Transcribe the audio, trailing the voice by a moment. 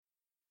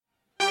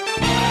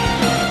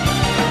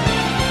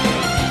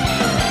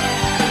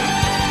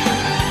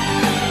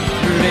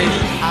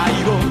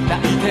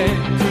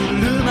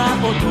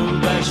車を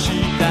飛ば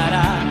した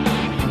ら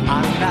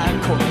あんな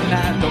こんな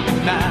どん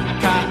な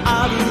カ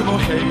ーブも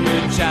へ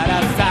っちゃ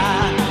らさ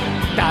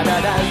ダ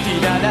ダダデ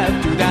ィダダド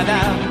ゥダダ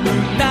う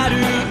なる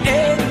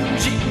エン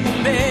ジ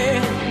ンで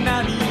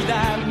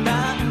涙な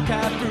ん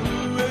か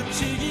ぶ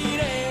ち切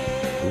れ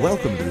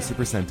Welcome to the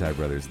Super Sentai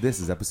Brothers. This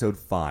is episode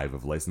 5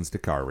 of License to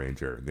Car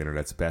Ranger, the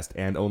internet's best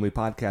and only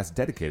podcast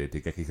dedicated to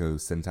Gekiko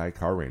Sentai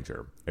Car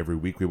Ranger. Every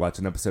week we watch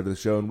an episode of the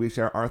show and we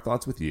share our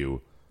thoughts with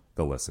you,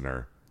 the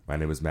listener. My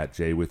name is Matt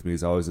J. With me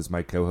as always is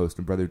my co-host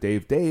and brother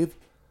Dave. Dave,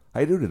 how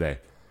you doing today?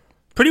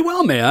 Pretty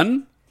well,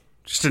 man.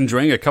 Just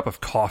enjoying a cup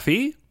of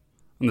coffee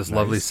on this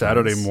lovely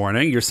Saturday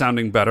morning. You're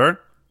sounding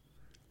better.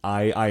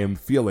 I am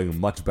feeling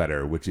much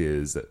better, which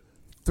is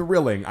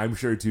thrilling, I'm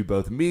sure, to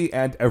both me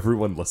and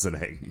everyone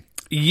listening.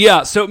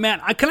 Yeah, so,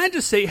 Matt, can I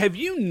just say, have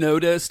you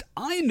noticed,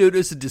 I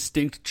noticed a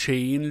distinct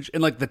change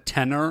in, like, the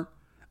tenor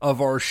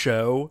of our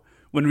show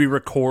when we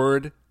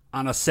record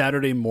on a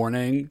Saturday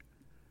morning.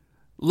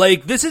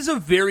 Like, this is a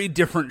very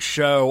different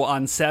show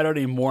on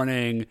Saturday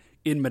morning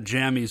in my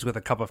jammies with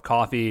a cup of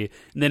coffee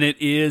than it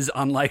is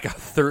on, like, a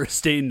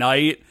Thursday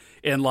night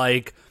in,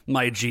 like,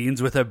 my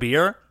jeans with a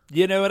beer.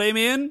 You know what I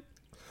mean?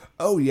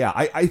 Oh, yeah.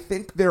 I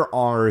think there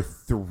are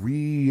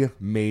 3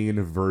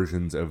 main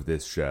versions of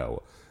this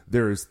show.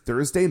 There's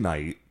Thursday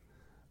night,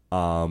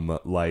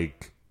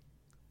 like,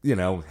 you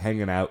know,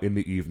 hanging out in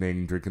the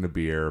evening, drinking a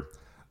beer.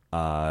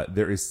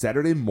 There is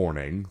Saturday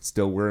morning,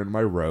 still wearing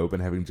my robe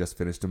and having just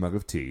finished a mug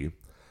of tea.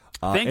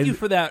 Thank you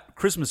for that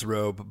Christmas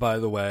robe, by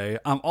the way.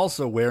 I'm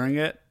also wearing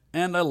it,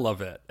 and I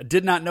love it. I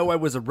did not know I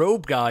was a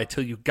robe guy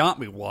till you got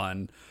me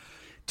one.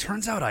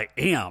 Turns out I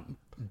am.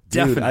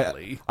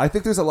 Definitely. Dude, I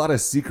think there's a lot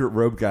of secret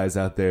robe guys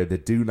out there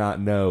that do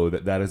not know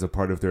that that is a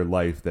part of their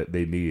life that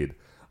they need.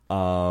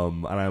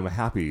 And I'm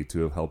happy to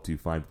have helped you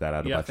find that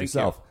out about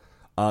yourself.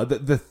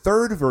 The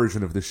third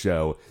version of the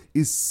show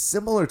is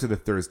similar to the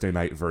Thursday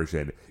night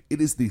version. It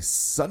is the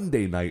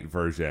Sunday night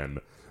version.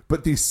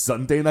 But the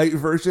Sunday night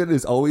version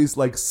is always,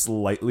 like,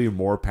 slightly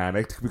more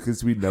panicked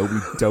because we know we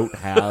don't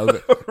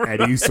have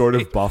any sort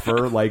of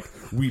buffer. Like,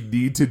 we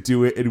need to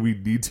do it, and we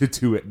need to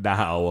do it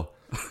now.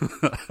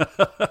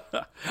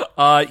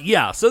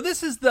 Yeah, so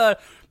this is the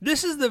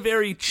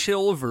very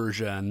chill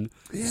version.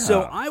 Yeah.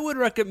 So I would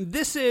recommend,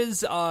 this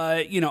is,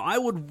 I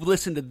would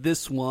listen to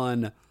this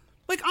one,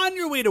 like, on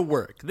your way to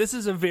work. This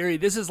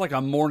is like a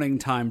morning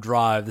time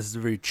drive. This is a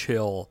very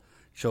chill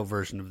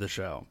version of the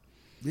show.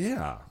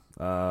 Yeah.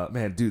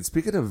 Man, dude,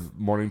 speaking of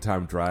morning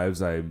time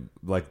drives, I'm,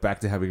 like,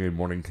 back to having a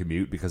morning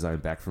commute because I'm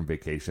back from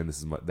vacation.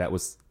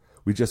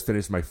 We just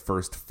finished my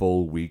first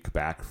full week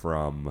back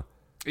from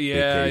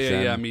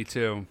vacation. Yeah, me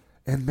too.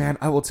 And man,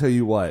 I will tell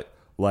you what,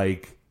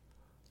 like,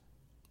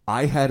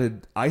 I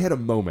had a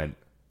moment,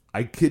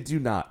 I kid you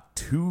not,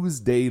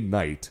 Tuesday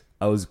night,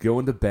 I was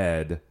going to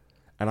bed,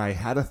 and I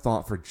had a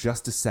thought for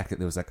just a second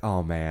that was like,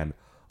 oh man,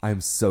 I'm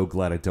so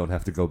glad I don't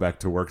have to go back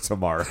to work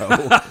tomorrow.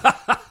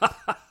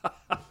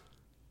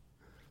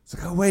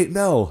 It's like, oh wait,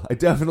 no, I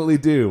definitely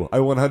do. I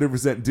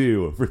 100%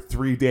 do for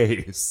 3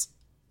 days.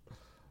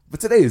 But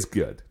today is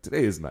good.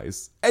 Today is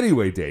nice.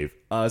 Anyway, Dave,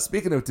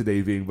 speaking of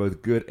today being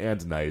both good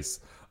and nice,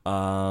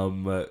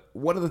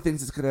 one of the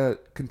things that's going to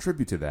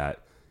contribute to that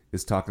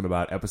is talking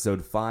about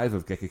episode 5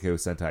 of Gekiko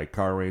Sentai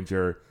Car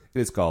Ranger. It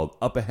is called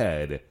Up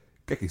Ahead,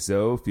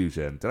 Gekiso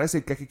Fusion. Did I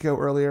say Gekiko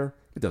earlier?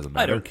 It doesn't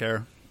matter. I don't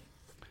care.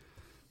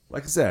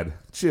 Like I said,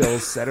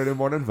 chills, Saturday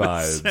morning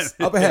vibes.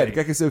 Up Ahead,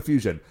 Gekiso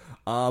Fusion.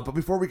 But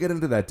before we get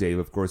into that, Dave,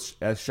 of course,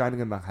 as shining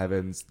in the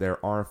heavens,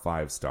 there are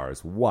 5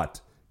 stars.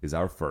 What is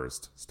our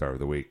first star of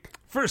the week?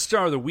 First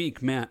star of the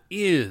week, Matt,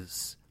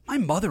 is my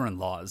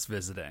mother-in-law is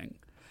visiting.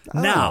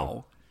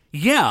 Oh.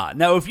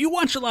 Now, if you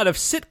watch a lot of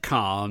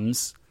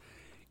sitcoms,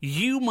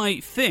 you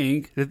might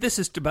think that this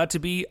is about to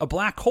be a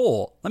black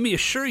hole. Let me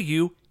assure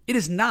you, it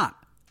is not.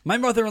 My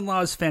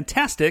mother-in-law is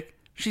fantastic.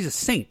 She's a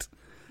saint.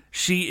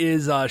 She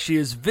is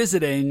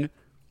visiting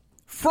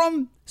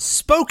from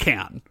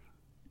Spokane.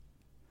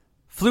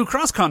 Flew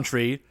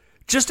cross-country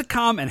just to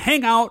come and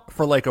hang out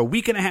for like a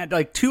week and a half,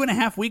 like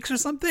 2.5 weeks or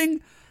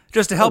something,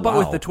 just to help out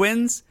with the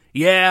twins.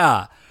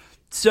 Yeah.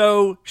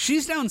 So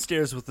she's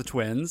downstairs with the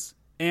twins,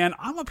 and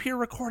I'm up here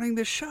recording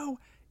this show.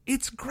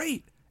 It's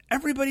great.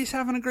 Everybody's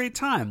having a great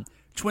time.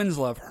 Twins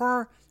love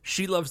her.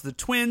 She loves the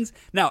twins.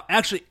 Now,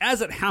 actually,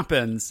 as it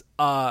happens,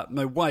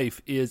 my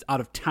wife is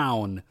out of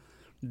town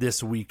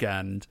this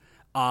weekend.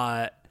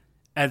 And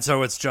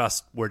so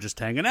we're just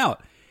hanging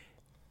out.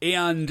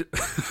 And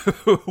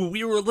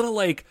we were a little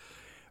like,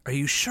 are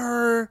you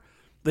sure?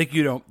 Like,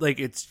 you don't, like,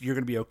 you're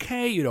going to be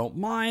okay. You don't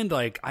mind.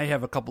 Like, I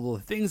have a couple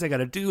of things I got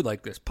to do,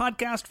 like this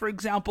podcast, for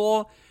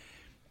example.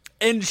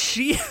 And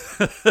she,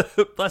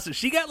 bless her,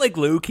 she got like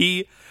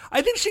low-key.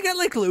 I think she got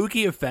like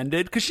low-key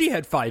offended because she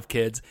had 5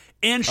 kids.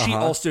 And she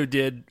also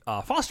did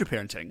foster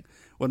parenting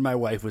when my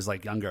wife was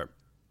like younger.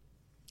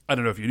 I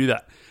don't know if you knew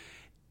that.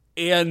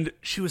 And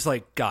she was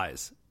like,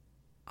 guys,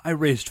 I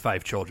raised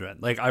 5 children.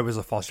 Like, I was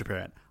a foster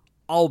parent.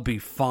 I'll be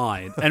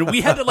fine. And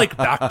we had to like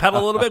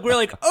backpedal a little bit. We were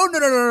like, oh,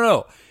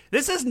 no.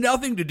 This has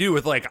nothing to do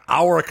with like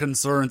our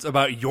concerns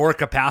about your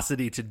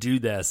capacity to do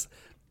this.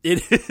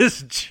 It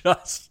is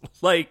just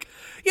like,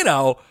 you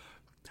know,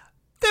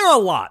 they're a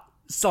lot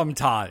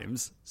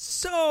sometimes.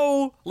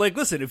 So, like,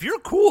 listen, if you're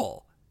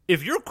cool,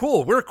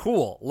 we're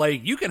cool.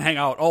 Like, you can hang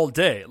out all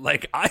day.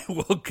 Like, I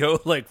will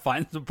go, like,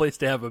 find some place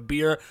to have a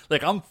beer.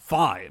 Like, I'm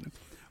fine.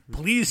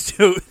 Please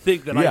don't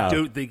think that I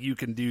don't think you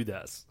can do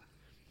this.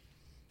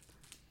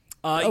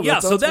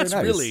 So that's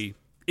nice. Really,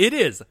 it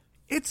is.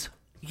 It's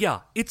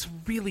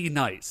really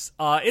nice.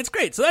 It's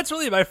great. So that's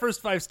really my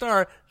first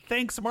 5-star.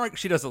 Thanks, Mark.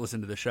 She doesn't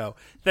listen to the show.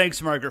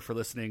 Thanks, Margaret, for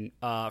listening,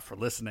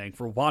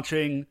 for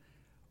watching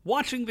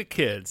the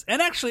kids.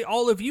 And actually,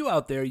 all of you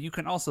out there, you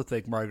can also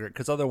thank Margaret,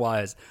 because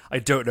otherwise, I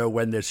don't know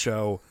when this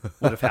show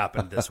would have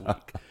happened this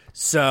week.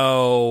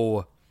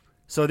 So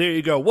there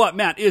you go. What,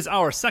 Matt, is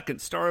our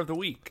second star of the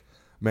week?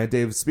 Man,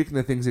 Dave, speaking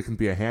of things that can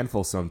be a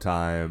handful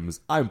sometimes,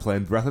 I'm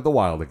playing Breath of the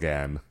Wild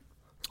again.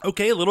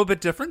 Okay, a little bit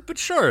different, but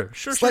sure.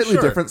 Slightly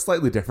different,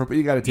 but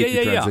you got to take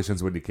your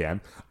transitions when you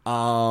can.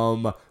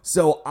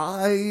 So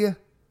I,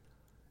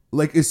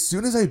 like, as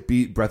soon as I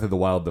beat Breath of the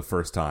Wild the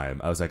first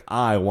time, I was like,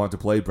 I want to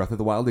play Breath of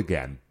the Wild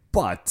again.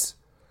 But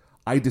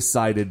I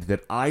decided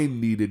that I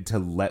needed to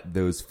let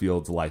those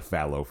fields lie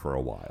fallow for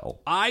a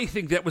while. I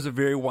think that was a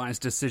very wise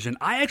decision.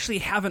 I actually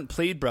haven't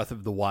played Breath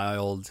of the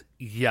Wild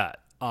yet.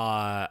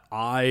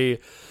 When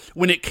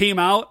it came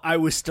out, I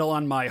was still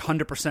on my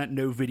 100%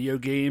 no video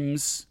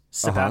games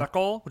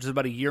sabbatical, which is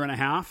about a year and a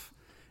half.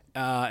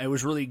 It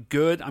was really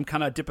good. I'm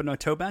kind of dipping my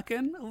toe back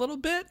in a little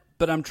bit,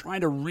 but I'm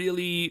trying to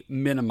really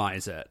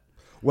minimize it.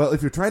 Well,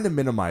 if you're trying to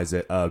minimize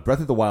it,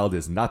 Breath of the Wild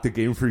is not the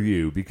game for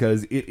you,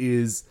 because it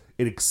is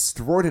an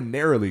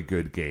extraordinarily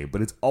good game,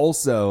 but it's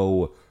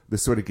also the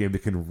sort of game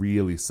that can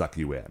really suck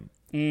you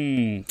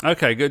in.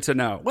 Okay, good to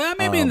know. Well,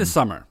 maybe in the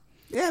summer.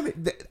 Yeah, I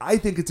mean, I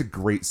think it's a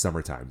great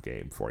summertime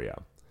game for you.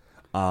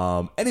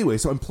 Anyway,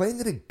 so I'm playing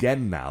it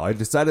again now. I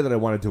decided that I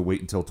wanted to wait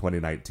until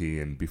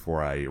 2019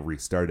 before I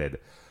restarted.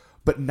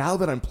 But now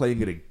that I'm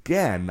playing it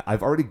again,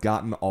 I've already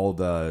gotten all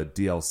the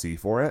DLC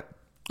for it.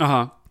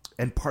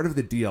 And part of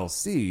the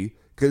DLC,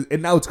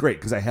 and now it's great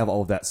because I have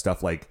all of that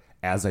stuff, like,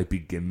 as I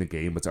begin the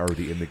game, it's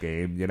already in the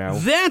game, you know?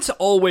 That's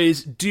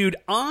always, dude,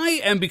 I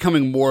am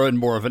becoming more and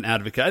more of an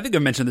advocate. I think I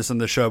mentioned this on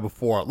the show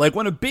before. Like,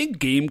 when a big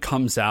game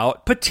comes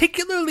out,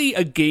 particularly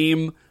a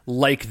game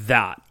like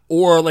that,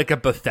 or like a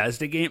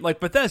Bethesda game, like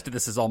Bethesda,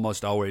 this is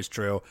almost always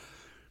true.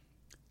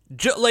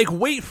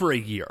 Wait for a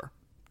year.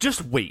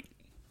 Just wait.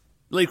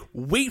 Like,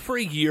 wait for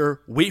a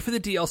year, wait for the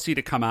DLC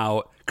to come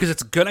out, because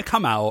it's going to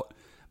come out,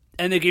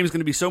 and the game's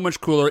going to be so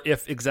much cooler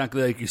if,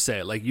 exactly like you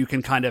say, like, you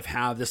can kind of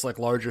have this, like,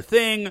 larger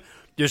thing.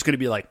 There's going to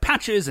be, like,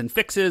 patches and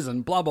fixes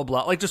and blah, blah,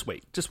 blah. Like, just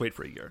wait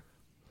for a year.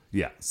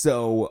 Yeah,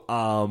 so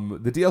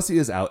the DLC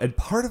is out, and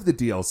part of the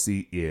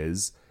DLC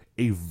is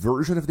a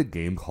version of the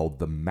game called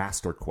the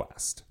Master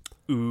Quest.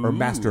 Ooh. Or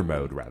Master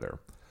Mode, rather.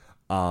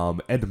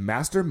 And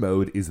Master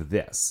Mode is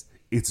this.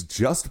 It's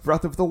just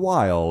Breath of the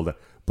Wild,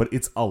 but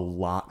it's a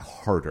lot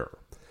harder.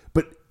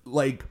 But,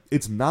 like,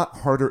 it's not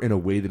harder in a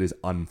way that is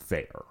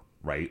unfair,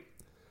 right?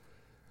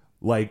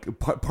 Like,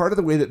 part of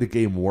the way that the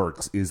game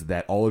works is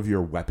that all of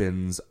your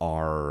weapons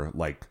are,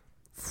 like,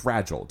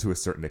 fragile to a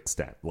certain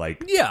extent.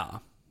 Like,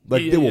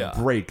 they will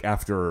break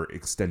after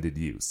extended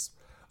use.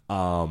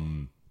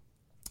 And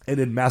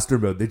in Master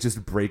Mode, they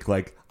just break,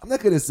 like, I'm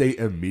not going to say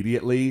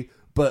immediately,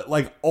 but,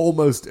 like,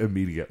 almost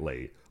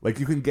immediately. Like,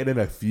 you can get in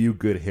a few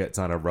good hits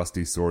on a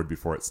rusty sword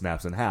before it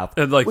snaps in half.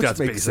 And, like, which that's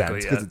makes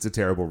sense, because it's a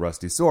terrible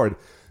rusty sword.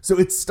 So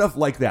it's stuff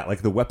like that.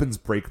 Like, the weapons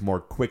break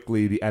more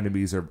quickly. The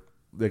enemies are,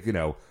 like, you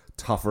know,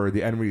 tougher.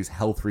 The enemy's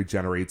health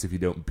regenerates if you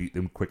don't beat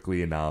them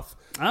quickly enough.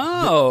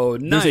 Oh,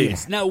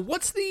 nice. Now,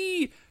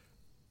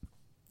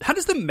 how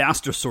does the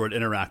Master Sword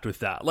interact with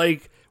that?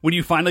 Like, when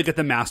you finally get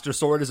the Master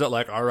Sword, is it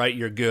like, all right,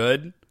 you're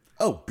good?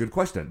 Oh, good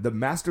question. The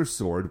Master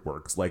Sword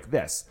works like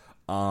this.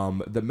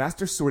 The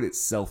Master Sword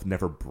itself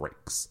never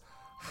breaks.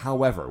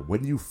 However,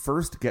 when you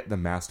first get the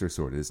Master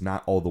Sword, it is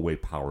not all the way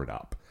powered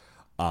up.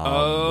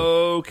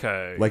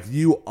 Okay. Like,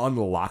 you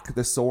unlock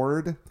the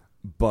sword,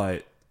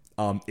 but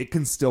it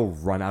can still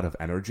run out of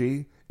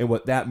energy. And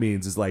what that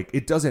means is, like,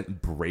 it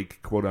doesn't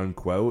break, quote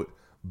unquote,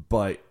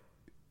 but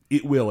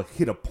it will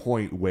hit a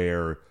point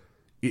where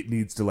it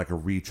needs to, like, a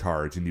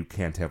recharge, and you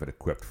can't have it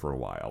equipped for a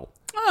while.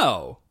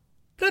 Oh,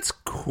 that's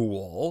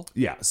cool.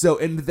 Yeah, so,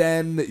 and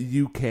then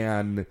you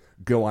can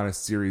go on a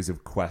series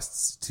of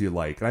quests to,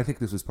 like, and I think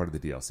this was part of the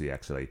DLC,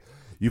 actually.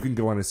 You can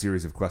go on a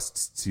series of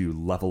quests to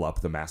level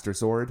up the Master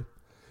Sword.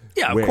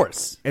 Yeah, of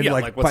course. And, yeah,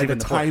 like, by the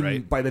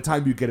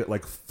time you get it,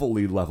 like,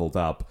 fully leveled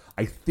up,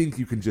 I think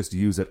you can just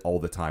use it all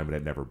the time and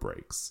it never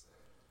breaks.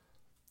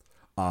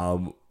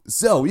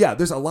 So, yeah,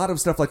 there's a lot of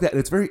stuff like that, and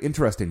it's very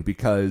interesting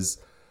because,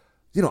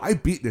 you know, I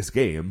beat this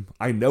game.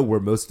 I know where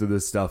most of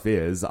this stuff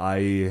is.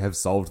 I have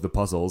solved the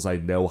puzzles. I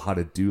know how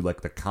to do,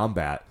 like, the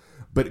combat.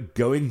 But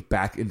going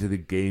back into the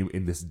game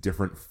in this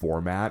different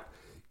format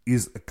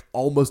is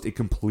almost a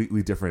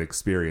completely different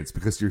experience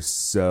because you're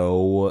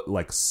so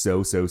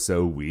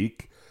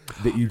weak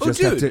that you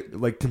just have to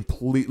like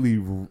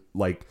completely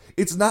like,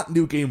 it's not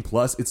New Game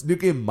Plus, it's New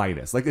Game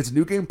Minus. Like, it's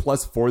New Game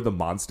Plus for the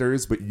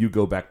monsters, but you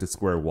go back to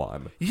square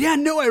one. Yeah,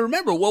 no, I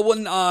remember. Well,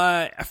 when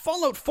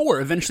Fallout 4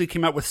 eventually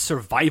came out with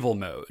survival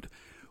mode,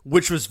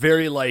 which was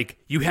very like,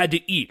 you had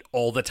to eat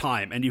all the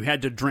time, and you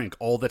had to drink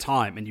all the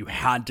time, and you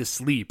had to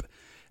sleep,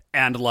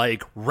 and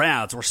like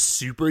rats were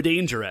super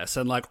dangerous,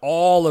 and like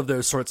all of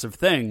those sorts of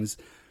things.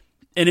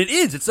 And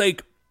it's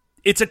like,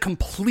 it's a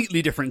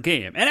completely different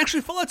game. And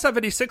actually Fallout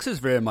 76 is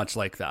very much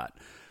like that.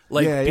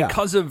 Like,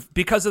 because of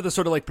the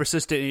sort of like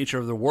persistent nature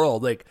of the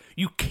world, like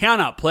you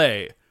cannot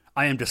play,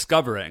 I am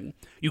discovering,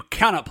 you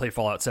cannot play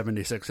Fallout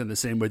 76 in the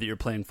same way that you're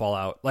playing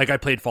Fallout. Like I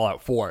played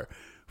Fallout 4,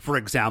 for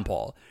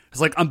example. It's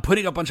like I'm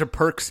putting a bunch of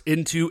perks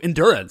into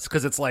endurance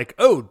because it's like,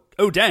 oh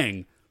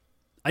dang,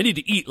 I need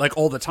to eat like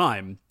all the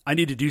time. I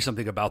need to do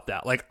something about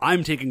that. Like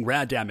I'm taking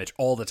rad damage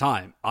all the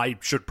time. I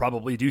should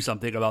probably do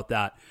something about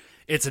that.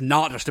 It's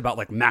not just about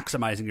like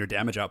maximizing your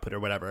damage output or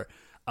whatever.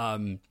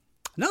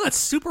 No, that's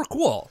super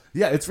cool.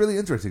 Yeah, it's really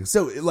interesting.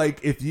 So, like,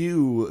 if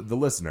you, the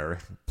listener,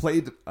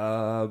 played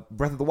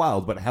Breath of the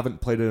Wild but haven't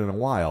played it in a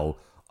while,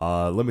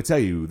 let me tell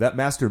you, that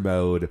master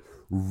mode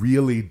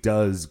really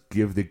does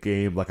give the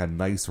game like a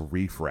nice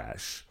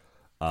refresh.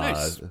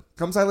 Nice.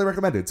 Comes highly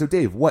recommended. So,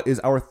 Dave, what is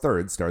our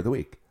third star of the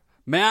week?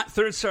 Matt,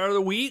 third star of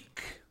the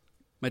week.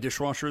 My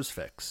dishwasher is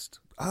fixed.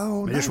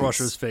 Oh, My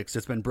dishwasher is fixed.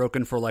 It's been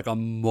broken for like a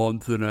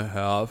month and a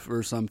half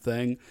or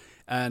something.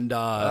 And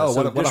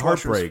what a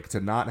heartbreak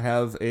to not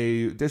have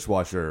a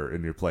dishwasher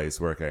in your place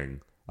working.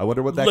 I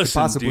wonder what that could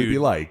possibly be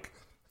like.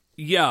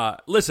 Yeah,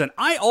 listen,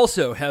 I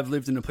also have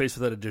lived in a place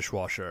without a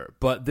dishwasher,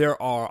 but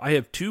I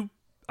have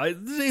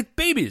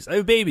babies. I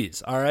have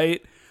babies, all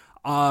right?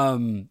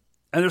 And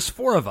there's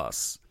 4 of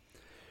us.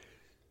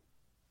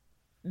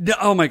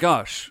 Oh my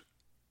gosh.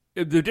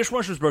 The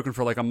dishwasher's broken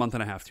for like a month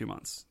and a half, 2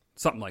 months.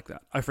 Something like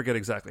that. I forget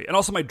exactly. And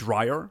also my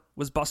dryer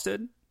was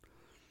busted.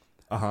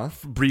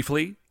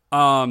 Briefly.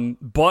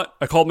 But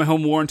I called my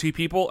home warranty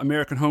people,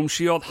 American Home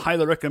Shield.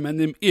 Highly recommend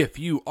them if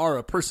you are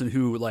a person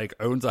who like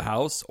owns a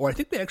house, or I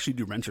think they actually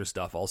do renter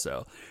stuff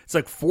also. It's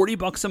like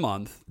 $40 a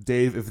month.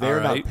 Dave, if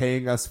they're not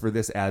paying us for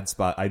this ad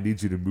spot, I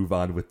need you to move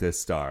on with this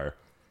star.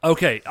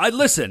 Okay,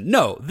 listen.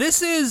 No,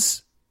 this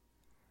is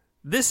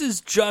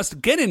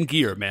just get in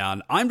gear,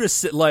 man. I'm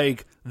just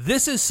like,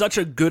 this is such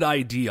a good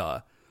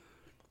idea.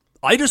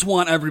 I just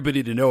want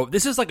everybody to know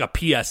this is like a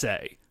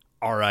PSA.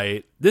 All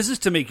right, this is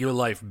to make your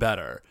life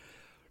better.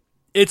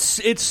 It's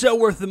so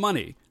worth the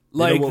money.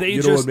 Like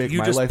you just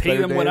pay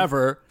them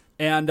whatever,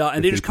 and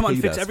they just come on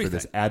and fix everything. For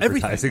this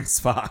advertising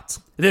spot.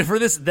 They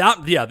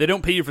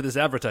don't pay you for this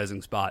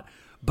advertising spot,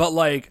 but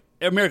like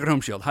American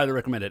Home Shield, highly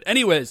recommended.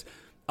 Anyways,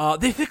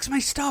 they fix my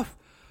stuff,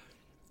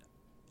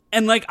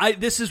 and like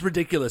this is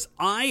ridiculous.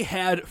 I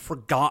had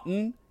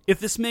forgotten, if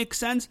this makes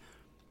sense,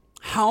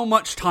 how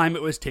much time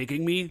it was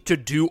taking me to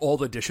do all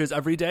the dishes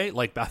every day,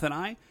 like Beth and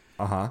I.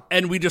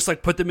 And we just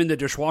like put them in the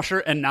dishwasher,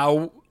 and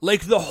now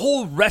like the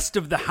whole rest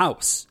of the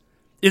house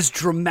is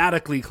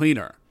dramatically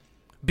cleaner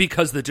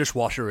because the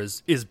dishwasher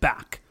is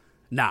back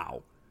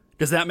now.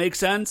 Does that make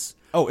sense?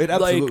 Oh, it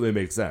absolutely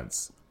makes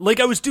sense.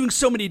 Like I was doing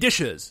so many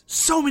dishes.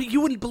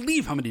 You wouldn't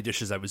believe how many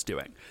dishes I was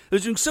doing. I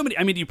was doing so many.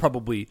 I mean, you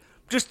probably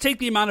just take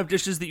the amount of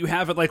dishes that you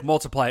have and like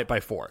multiply it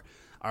by 4.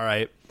 All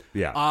right.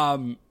 Yeah.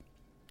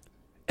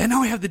 And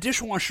now I have the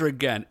dishwasher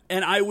again,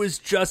 and I was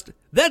just...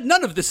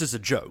 none of this is a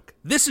joke.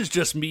 This is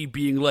just me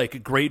being,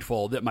 like,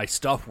 grateful that my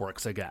stuff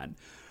works again.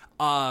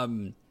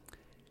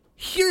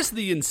 Here's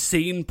the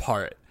insane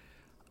part.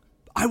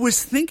 I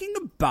was thinking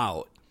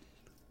about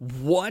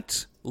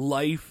what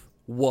life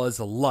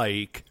was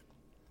like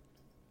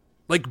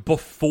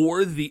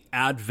before the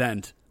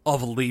advent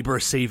of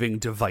labor-saving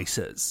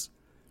devices.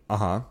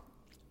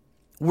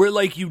 Where,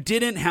 like, you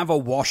didn't have a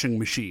washing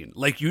machine.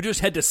 Like, you just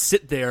had to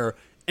sit there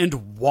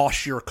and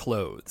wash your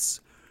clothes.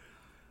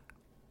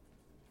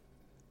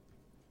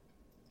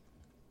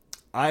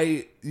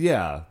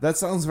 That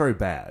sounds very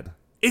bad.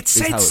 It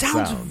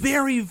sounds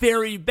very,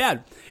 very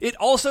bad. It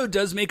also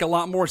does make a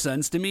lot more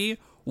sense to me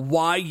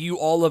why you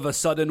all of a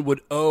sudden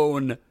would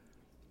own,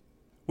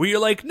 where you're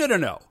like,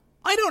 no,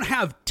 I don't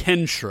have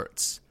 10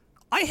 shirts.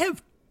 I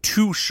have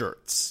 2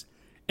 shirts.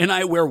 And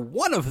I wear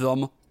one of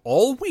them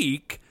all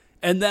week,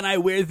 and then I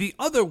wear the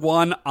other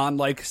one on,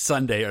 like,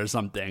 Sunday or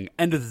something.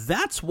 And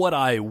that's what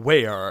I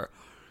wear.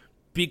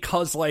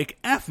 Because, like,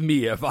 F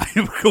me if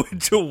I'm going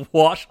to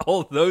wash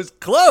all those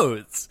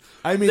clothes.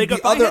 I mean, like,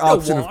 the other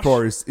option, of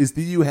course, is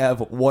that you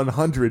have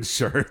 100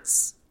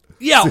 shirts.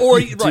 Yeah, so or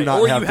you right, not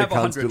or have you to have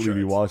 100 constantly shirts.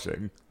 be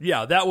washing.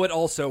 Yeah, that would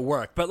also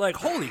work. But, like,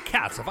 holy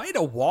cats, if I had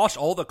to wash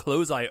all the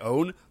clothes I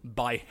own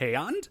by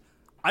hand,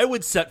 I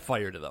would set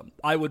fire to them.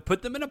 I would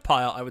put them in a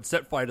pile, I would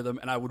set fire to them,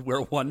 and I would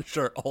wear one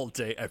shirt all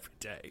day, every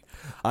day.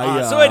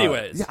 So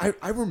anyways. Yeah,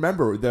 I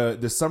remember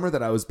the summer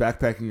that I was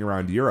backpacking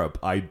around Europe,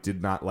 I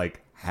did not,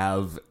 like,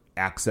 have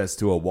access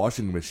to a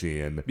washing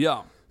machine.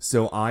 Yeah.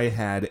 So I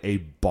had a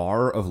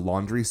bar of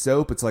laundry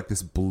soap. It's like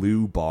this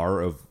blue bar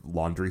of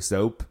laundry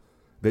soap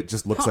that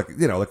just looks like,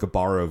 like a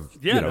bar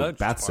of,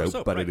 bath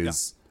soap, but it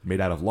is made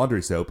out of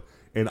laundry soap.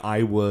 And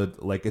I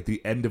would, like, at the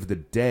end of the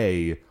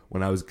day,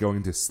 when I was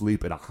going to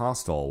sleep in a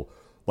hostel,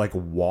 like,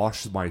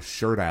 wash my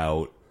shirt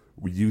out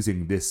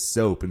using this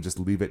soap and just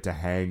leave it to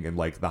hang in,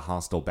 like, the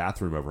hostel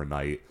bathroom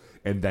overnight,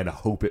 and then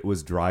hope it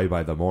was dry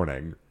by the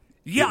morning.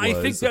 Yeah, I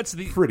think that's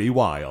pretty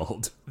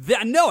wild.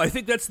 I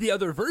think that's the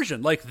other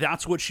version. Like,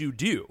 that's what you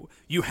do.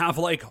 You have,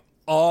 like,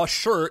 a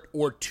shirt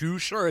or two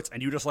shirts,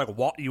 and you just, like,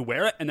 you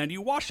wear it, and then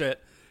you wash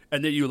it,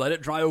 and then you let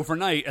it dry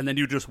overnight, and then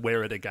you just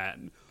wear it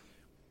again.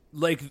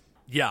 Like,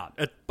 yeah,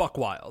 it's buck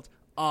wild.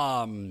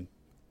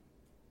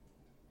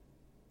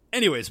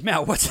 Anyways,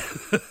 Matt,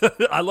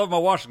 I love my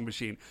washing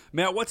machine.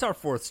 Matt, what's our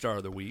 4th star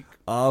of the week?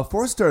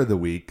 4th star of the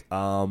week,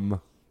 man,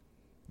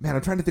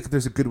 I'm trying to think if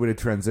there's a good way to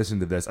transition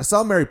to this. I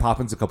saw Mary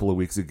Poppins a couple of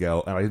weeks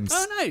ago, and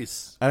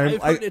nice.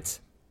 I've heard it's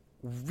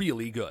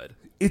really good.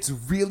 It's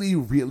really,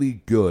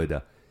 really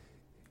good.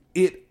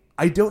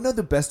 I don't know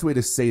the best way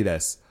to say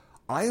this.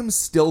 I am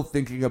still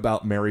thinking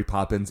about Mary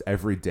Poppins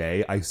every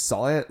day. I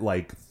saw it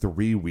like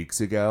 3 weeks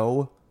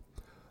ago.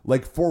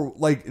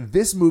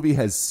 This movie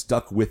has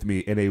stuck with me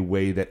in a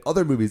way that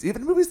other movies,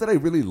 even movies that I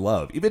really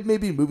love, even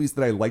maybe movies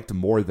that I liked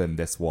more than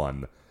this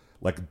one,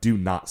 like, do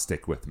not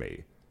stick with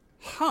me.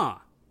 Huh.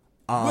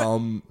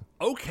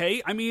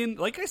 Okay, I mean,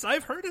 like I said,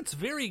 I've heard it's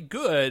very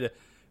good,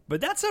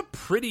 but that's a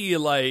pretty,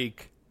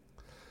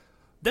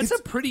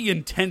 pretty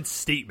intense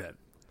statement.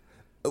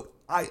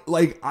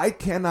 I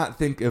cannot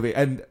think of it,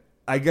 and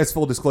I guess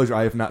full disclosure,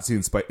 I have not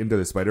seen Into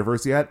the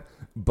Spider-Verse yet,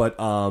 but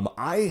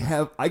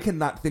I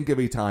cannot think of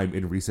a time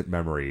in recent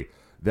memory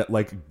that,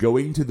 like,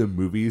 going to the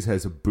movies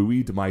has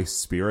buoyed my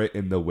spirit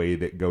in the way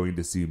that going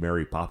to see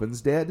Mary Poppins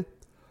did.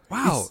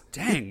 Wow,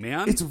 dang,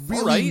 man. It's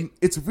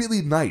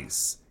really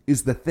nice,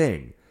 is the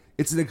thing.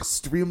 It's an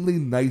extremely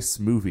nice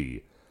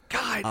movie.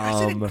 God,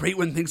 isn't it great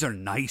when things are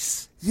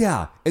nice?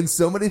 Yeah, and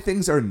so many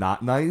things are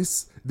not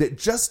nice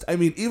that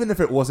even if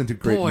it wasn't a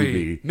great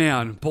movie.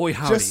 Man, boy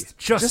howdy.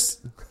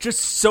 Just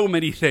so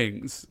many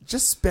things.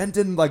 Just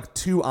spending, like,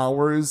 2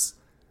 hours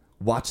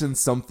watching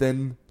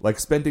something, like,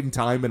 spending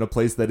time in a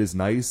place that is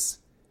nice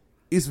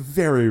is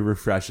very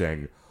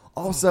refreshing.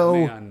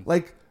 Also,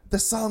 like, the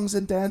songs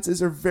and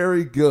dances are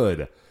very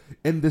good.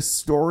 And the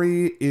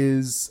story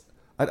is...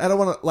 I don't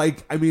want to,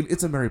 like... I mean,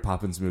 it's a Mary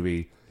Poppins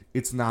movie.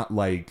 It's not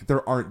like...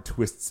 There aren't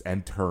twists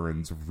and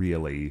turns,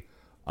 really.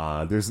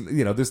 There's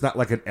not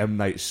like an M.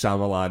 Night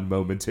Shyamalan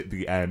moment at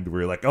the end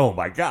where you're like, oh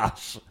my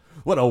gosh,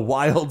 what a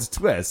wild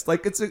twist.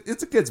 Like, it's a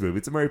kid's movie.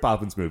 It's a Mary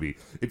Poppins movie.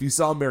 If you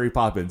saw Mary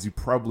Poppins, you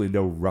probably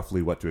know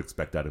roughly what to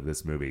expect out of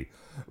this movie.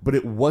 But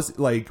it was,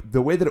 like...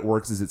 The way that it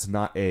works is it's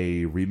not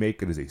a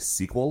remake. It is a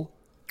sequel.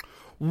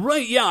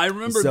 Right, yeah, I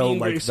remember being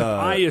very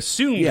surprised. I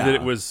assumed that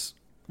it was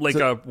like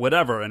a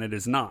whatever, and it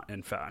is not,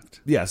 in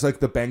fact. Yeah, so,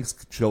 like, the Banks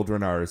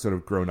children are sort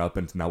of grown up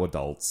and now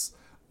adults.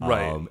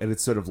 Right. And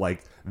it's sort of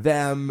like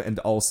them, and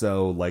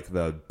also, like,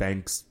 the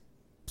Banks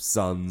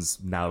sons,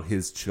 now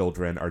his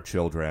children are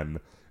children,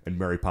 and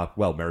Mary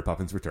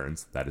Poppins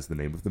Returns. That is the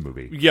name of the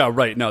movie. Yeah,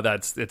 right. No,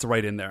 it's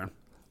right in there.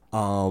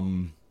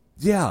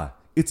 Yeah,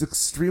 it's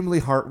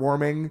extremely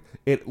heartwarming.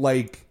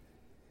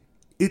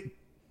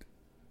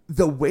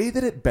 The way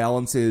that it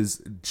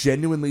balances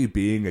genuinely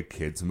being a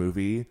kid's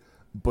movie,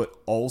 but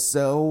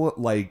also,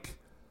 like,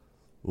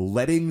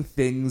 letting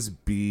things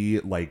be,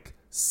 like,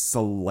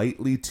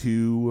 slightly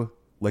too,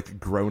 like,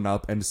 grown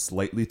up and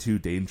slightly too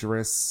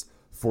dangerous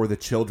for the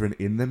children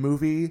in the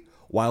movie,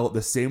 while at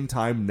the same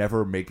time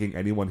never making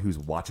anyone who's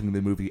watching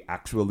the movie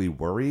actually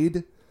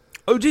worried.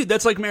 Oh, dude,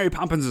 that's like Mary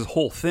Poppins'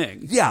 whole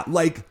thing. Yeah,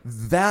 like,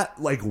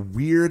 that, like,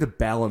 weird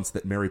balance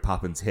that Mary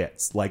Poppins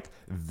hits. Like,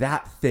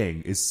 that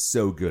thing is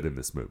so good in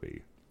this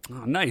movie.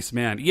 Oh, nice,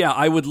 man. Yeah,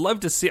 I would love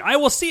to see... I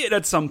will see it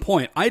at some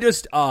point. I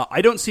just,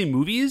 I don't see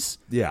movies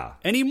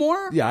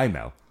anymore. Yeah, I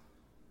know.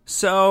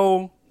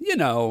 So,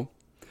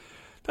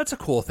 that's a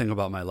cool thing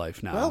about my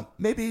life now. Well,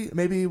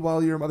 maybe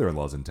while your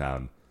mother-in-law's in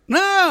town.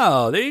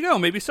 No, there you go.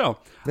 Maybe so.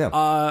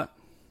 Yeah.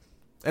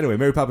 Anyway,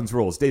 Mary Poppins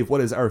rules. Dave,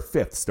 what is our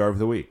 5th star of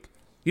the week?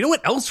 You know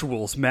what else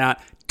rules,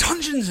 Matt?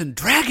 Dungeons and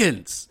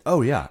Dragons.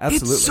 Oh, yeah,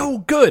 absolutely. It's so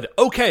good.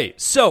 Okay,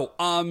 so,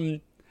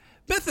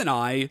 Beth and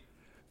I,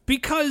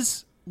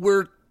 because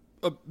we're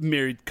a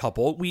married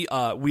couple, we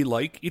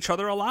like each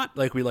other a lot.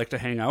 Like, we like to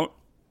hang out.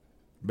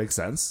 Makes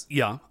sense.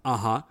 Yeah,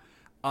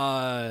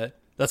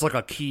 that's like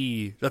a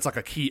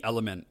key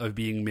element of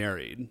being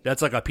married.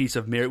 That's like a piece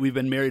of marriage. We've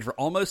been married for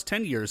almost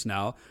 10 years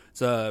now.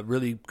 It's a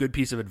really good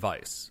piece of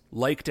advice.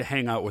 Like to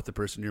hang out with the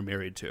person you're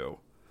married to.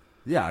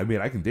 Yeah, I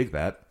mean, I can dig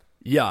that.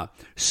 Yeah.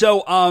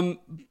 So,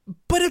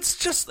 but it's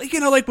just,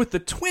 like with the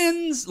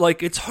twins,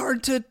 like, it's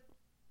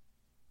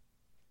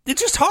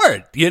just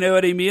hard. You know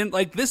what I mean?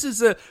 Like, this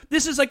is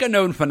like a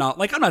known phenomenon.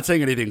 Like, I'm not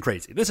saying anything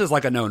crazy. This is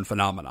like a known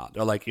phenomenon.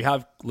 They're like, you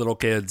have little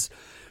kids,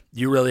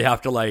 you really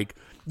have to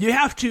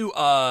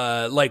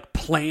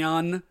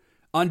plan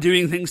on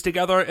doing things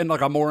together in like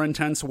a more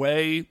intense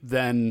way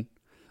than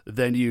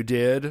than you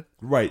did.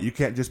 Right. You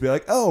can't just be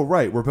like, oh,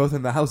 right, we're both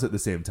in the house at the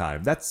same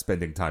time. That's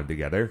spending time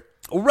together.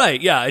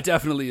 Right, yeah, it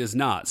definitely is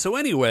not. So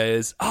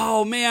anyways,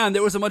 oh man,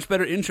 there was a much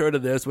better intro to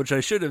this, which I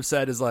should have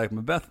said is like,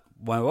 my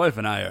wife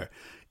and I are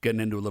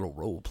getting into a little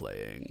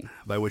role-playing,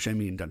 by which I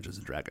mean Dungeons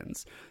 &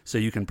 Dragons. So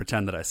you can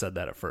pretend that I said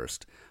that at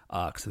first,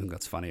 because I think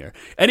that's funnier.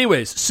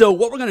 Anyways, so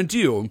what we're going to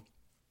do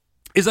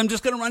is I'm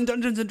just going to run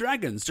Dungeons &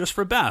 Dragons just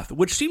for Beth,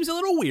 which seems a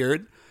little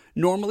weird.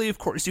 Normally, of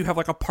course, you have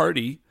like a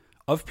party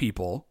of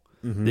people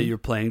that you're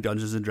playing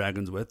Dungeons &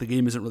 Dragons with. The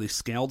game isn't really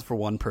scaled for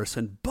one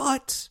person,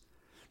 but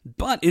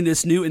in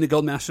this new, in the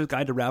Guildmaster's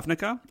Guide to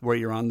Ravnica, where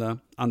you're on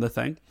the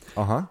thing,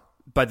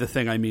 by the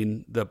thing I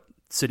mean the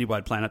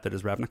citywide planet that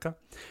is Ravnica,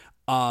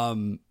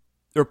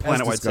 or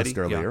planet-wide city. As discussed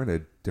earlier in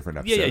a different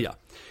episode. Yeah.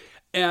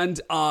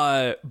 And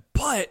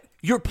but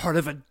you're part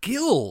of a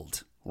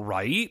guild,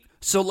 right?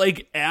 So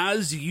like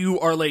as you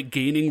are like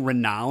gaining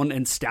renown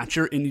and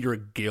stature in your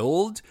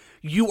guild,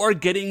 you are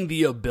getting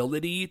the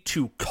ability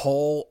to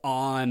call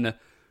on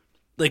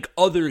like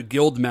other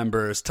guild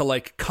members to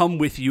like come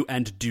with you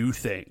and do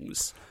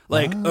things.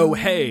 Like, oh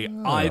hey,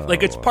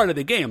 like it's part of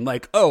the game.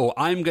 Like, oh,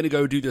 I'm gonna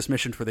go do this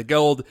mission for the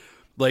guild.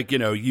 Like, you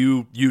know,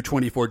 you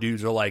 24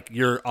 dudes are like,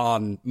 you're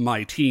on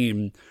my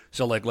team,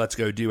 so like let's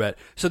go do it.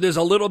 So there's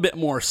a little bit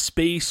more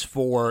space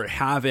for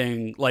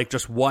having like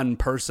just one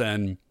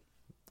person.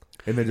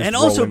 And then just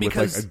also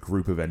because with like a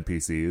group of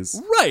NPCs.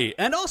 Right.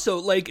 And also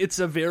like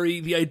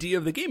the idea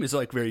of the game is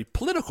like very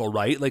political,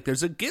 right? Like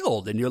there's a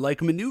guild and you're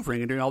like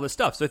maneuvering and doing all this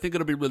stuff. So I think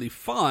it'll be really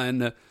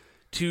fun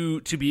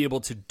to be able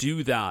to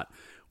do that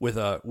with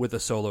a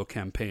solo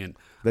campaign.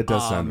 That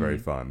does sound very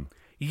fun.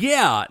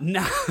 Yeah.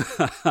 Now,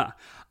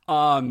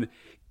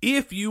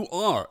 if you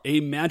are a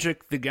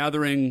Magic the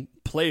Gathering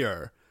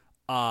player,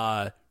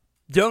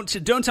 don't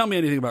tell me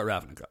anything about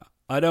Ravnica.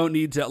 I don't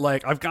need to,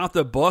 like, I've got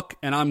the book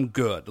and I'm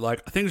good.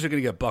 Like, things are going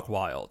to get buck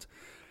wild.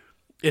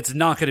 It's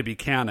not going to be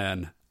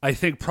canon. I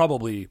think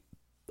probably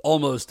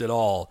almost at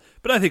all,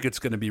 but I think it's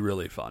going to be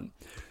really fun.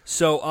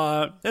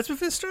 So, that's my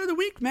fifth star of the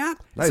week, Matt.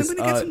 Nice. So I'm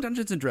going to get some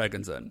Dungeons &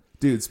 Dragons in.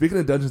 Dude, speaking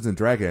of Dungeons &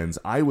 Dragons,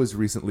 I was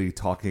recently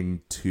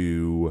talking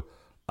to,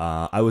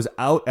 I was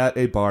out at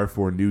a bar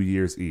for New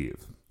Year's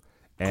Eve.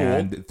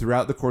 And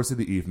throughout the course of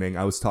the evening,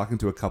 I was talking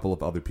to a couple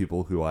of other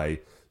people who I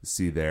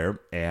see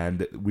there,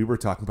 and we were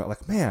talking about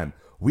like, man,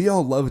 we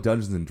all love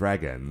Dungeons and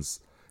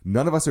Dragons.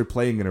 None of us are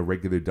playing in a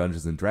regular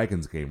Dungeons and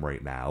Dragons game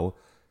right now.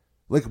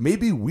 Like,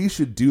 maybe we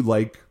should do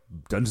like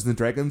Dungeons and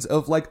Dragons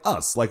of like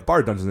us, like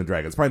bar Dungeons and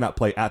Dragons. Probably not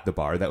play at the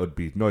bar, that would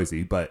be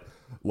noisy, but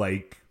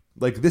like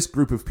this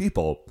group of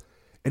people.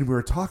 And we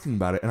were talking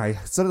about it, and I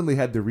suddenly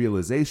had the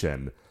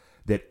realization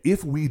that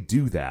if we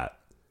do that,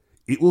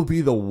 it will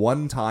be the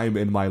one time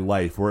in my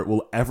life where it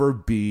will ever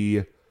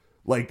be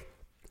like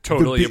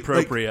totally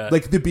appropriate.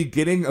 Like the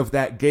beginning of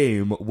that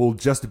game will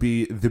just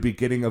be the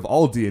beginning of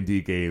all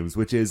D&D games,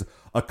 which is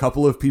a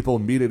couple of people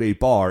meet at a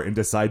bar and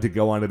decide to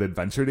go on an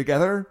adventure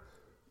together.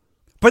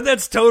 But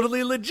that's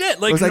totally legit.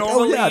 Like, I was like,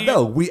 normally... oh yeah,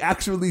 no, we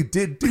actually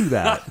did do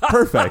that.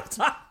 Perfect.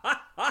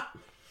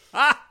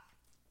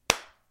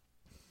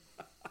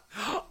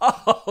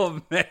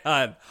 Oh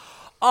man.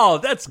 Oh,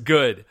 that's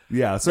good.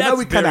 Yeah, so now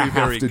we kind of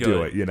have to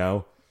do it, you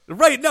know?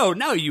 Right, no,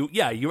 now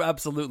you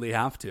absolutely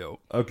have to.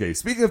 Okay,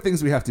 speaking of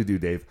things we have to do,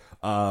 Dave,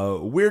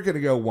 we're going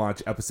to go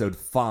watch episode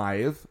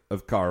 5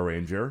 of Car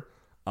Ranger.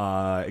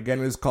 Again,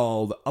 it is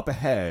called Up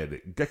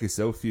Ahead,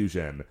 Gekiso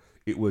Fusion.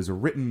 It was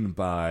written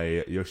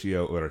by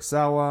Yoshio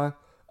Urasawa.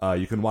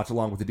 You can watch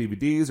along with the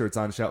DVDs, or it's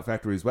on Shout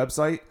Factory's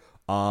website.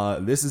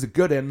 This is a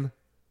good one.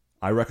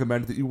 I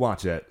recommend that you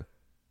watch it.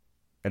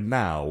 And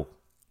now,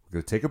 we're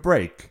going to take a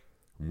break,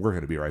 and we're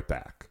going to be right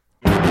back.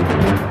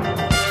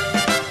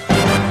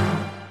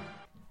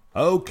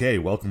 Okay,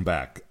 welcome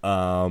back.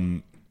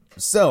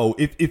 So,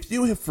 if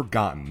you have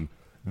forgotten,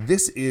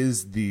 this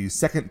is the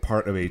second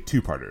part of a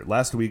two-parter.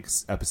 Last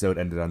week's episode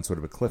ended on sort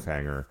of a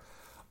cliffhanger.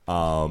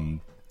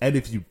 And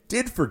if you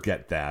did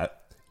forget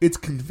that, it's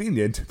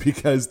convenient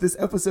because this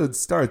episode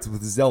starts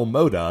with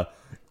Zelmoda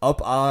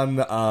up on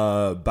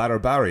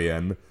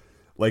Barbarian,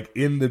 like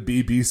in the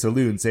BB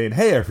Saloon saying,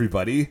 hey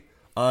everybody,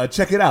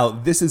 check it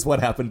out, this is what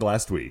happened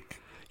last week.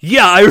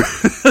 Yeah,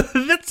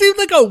 that seemed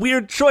like a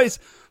weird choice.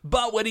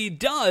 But what he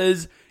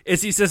does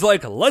is he says,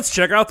 like, let's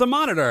check out the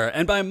monitor.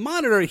 And by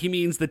monitor, he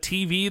means the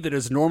TV that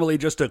is normally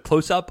just a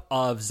close-up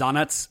of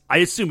Zanet's, I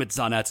assume it's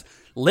Zanet's,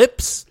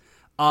 lips.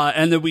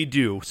 And then we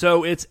do.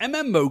 So it's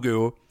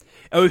Mogu.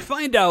 And we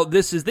find out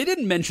they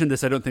didn't mention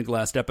this, I don't think,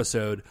 last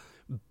episode.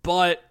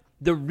 But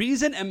the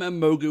reason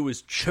Mogu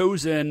is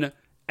chosen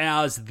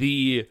as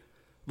the,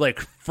 like,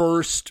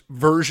 first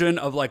version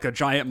of, like, a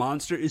giant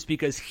monster is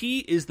because he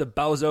is the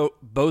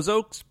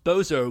Bozoks,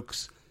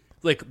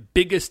 like,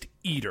 biggest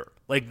eater.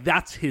 Like,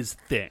 that's his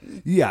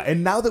thing. Yeah,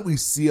 and now that we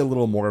see a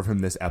little more of him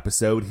this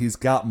episode, he's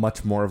got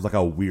much more of, like,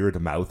 a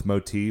weird mouth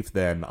motif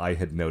than I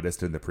had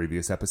noticed in the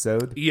previous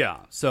episode.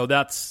 Yeah, so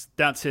that's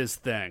his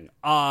thing.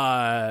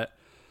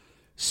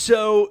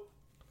 So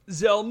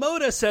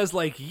Zelmoda says,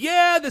 like,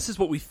 yeah, this is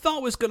what we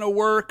thought was going to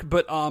work,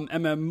 but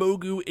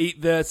Mogu ate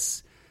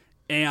this,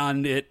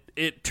 and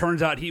it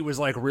turns out he was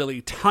like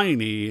really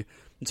tiny,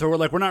 and so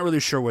we're not really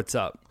sure what's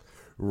up.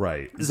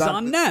 Right.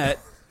 Zonette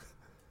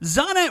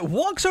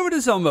walks over to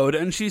Zelmoda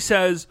and she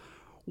says,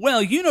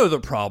 well, you know the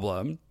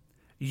problem.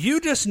 You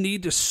just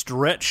need to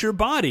stretch your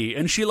body.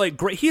 And she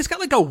he's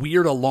got like a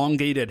weird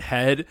elongated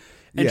head,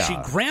 and she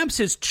grabs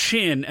his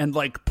chin and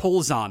like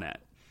pulls on it.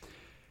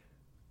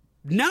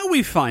 Now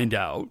we find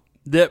out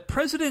that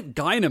President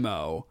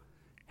Dynamo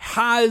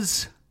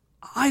has,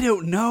 I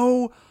don't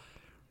know,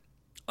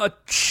 a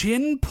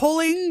chin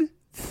pulling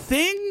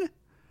thing?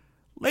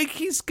 Like,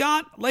 he's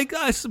got, like,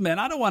 man,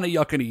 I don't want to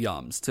yuck any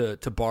yums,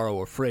 to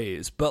borrow a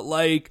phrase, but,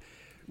 like...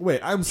 Wait,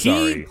 I'm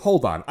sorry.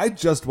 Hold on. I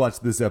just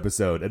watched this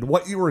episode, and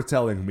what you were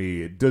telling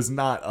me does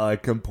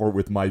not comport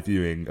with my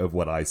viewing of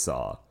what I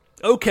saw.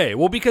 Okay,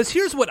 well, because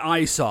here's what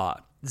I saw.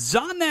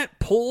 Zonette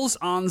pulls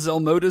on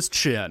Zelmoda's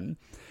chin,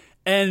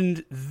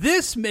 and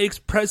this makes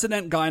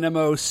President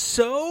Dynamo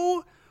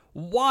so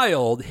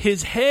wild,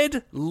 his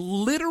head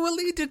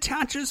literally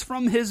detaches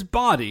from his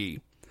body,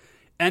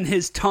 and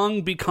his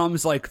tongue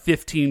becomes like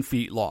 15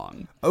 feet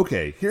long.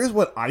 Okay, here's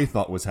what I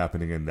thought was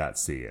happening in that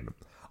scene.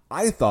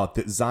 I thought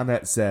that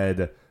Zonette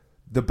said,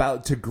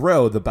 to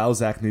grow, the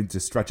Balzac need to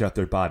stretch out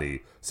their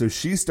body. So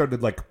she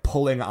started like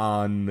pulling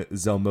on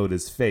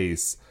Zelmoda's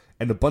face,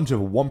 and a bunch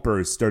of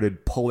Wumpers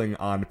started pulling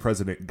on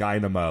President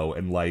Dynamo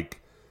and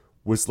like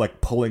was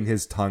like pulling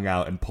his tongue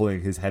out and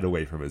pulling his head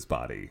away from his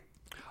body.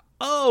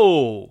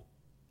 Oh,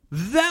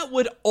 that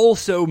would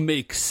also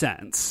make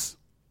sense.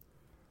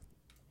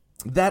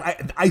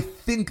 That I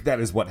think that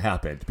is what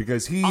happened,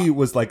 because he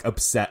was like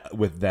upset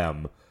with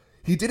them.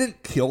 He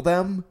didn't kill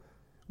them,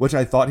 which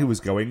I thought he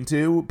was going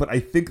to, but I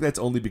think that's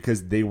only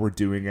because they were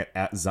doing it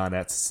at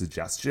Zonette's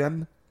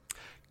suggestion.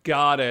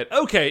 Got it.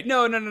 Okay,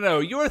 no.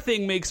 Your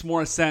thing makes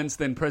more sense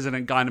than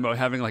President Dynamo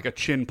having like a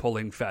chin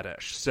pulling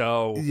fetish.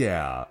 So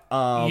yeah,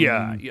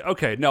 yeah.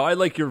 Okay, no, I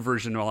like your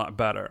version a lot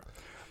better.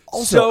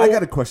 Also, I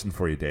got a question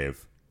for you,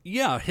 Dave.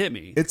 Yeah, hit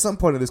me. At some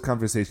point in this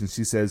conversation,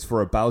 she says,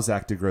 for a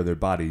Balzac to grow their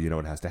body, you know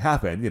what has to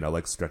happen,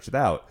 like stretch it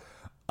out.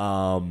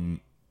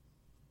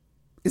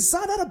 Is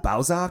Zonette a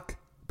Balzac?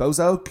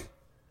 Bozok?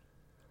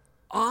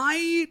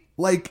 I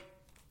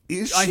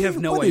have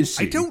no idea.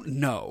 I don't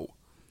know.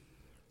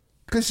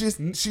 Because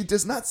she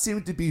does not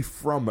seem to be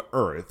from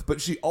Earth, but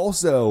she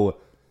also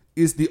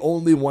is the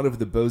only one of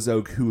the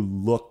Bozok who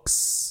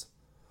looks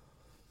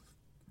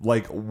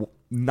like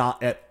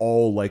not at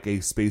all like a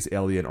space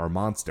alien or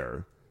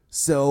monster.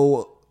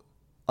 So,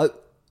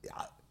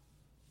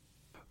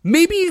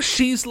 maybe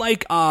she's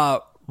like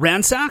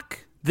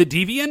Ransack, the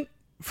Deviant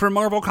for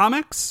Marvel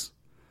Comics.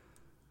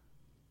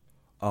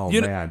 Oh,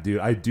 man, dude,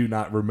 I do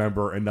not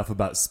remember enough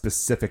about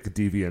specific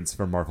deviants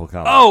from Marvel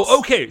Comics. Oh,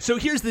 okay, so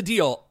here's the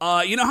deal.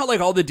 You know how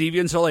like all the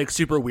deviants are like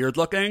super weird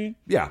looking?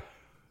 Yeah.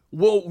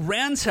 Well,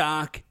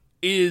 Ransack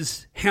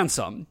is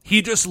handsome.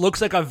 He just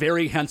looks like a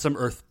very handsome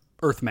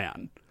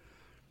Earthman.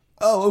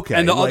 Oh, okay.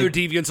 And the other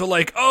deviants are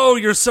like, oh,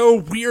 you're so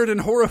weird and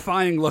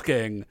horrifying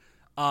looking.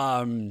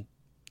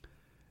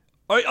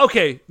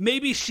 Okay,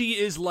 maybe she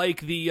is like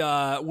the,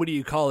 what do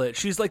you call it?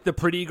 She's like the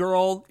pretty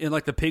girl in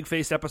like the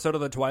pig-faced episode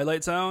of The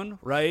Twilight Zone,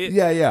 right?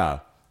 Yeah.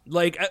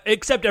 Like,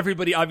 except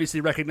everybody obviously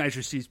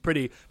recognizes she's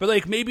pretty. But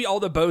like maybe all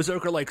the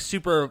Bozok are like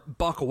super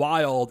buck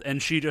wild and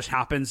she just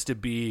happens to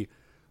be...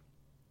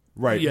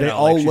 Right, they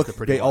all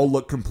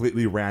look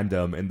completely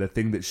random, and the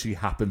thing that she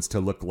happens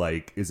to look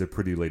like is a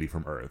pretty lady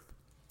from Earth.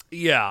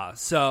 Yeah,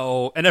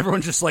 so, and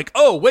everyone's just like,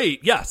 oh,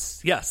 wait,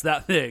 yes,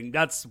 that thing.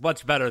 That's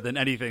much better than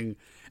anything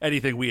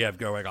we have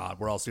going on.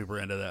 We're all super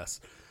into this.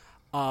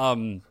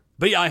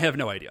 But yeah, I have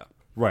no idea.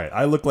 Right,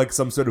 I look like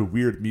some sort of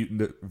weird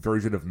mutant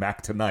version of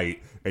Mac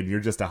Tonight, and you're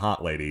just a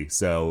hot lady,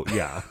 so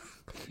yeah.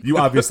 You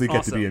obviously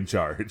get to be in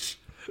charge.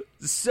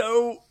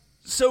 So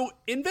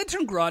Inventor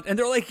Grodd, and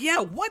they're like, yeah,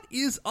 what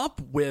is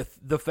up with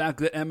the fact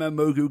that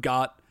Mogu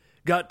got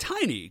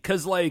tiny?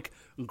 Because, like,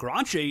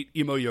 Grotch ate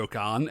Imo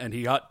Yokan, and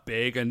he got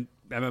big, and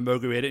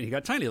Mogu ate it, and he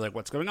got tiny. Like,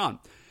 what's going on?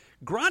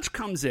 Grotch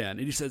comes in,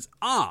 and he says,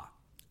 I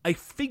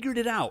figured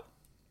it out.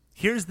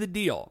 Here's the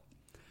deal.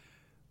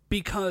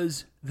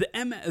 Because the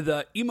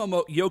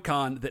Imo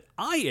Yokan that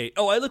I ate...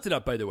 Oh, I looked it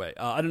up, by the way.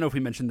 I don't know if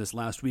we mentioned this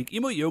last week.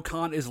 Imo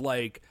Yokan is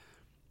like...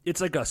 It's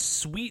like a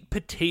sweet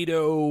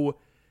potato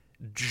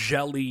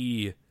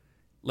jelly...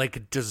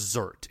 like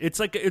dessert. It's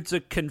a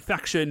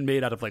confection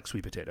made out of like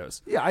sweet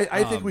potatoes. Yeah,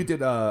 I think we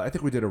did. I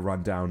think we did a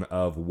rundown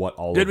of what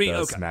all of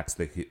the snacks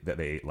that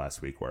they ate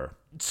last week were.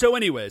 So,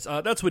 anyways,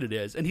 that's what it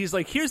is. And he's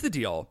like, "Here's the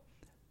deal: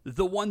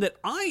 the one that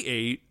I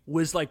ate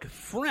was like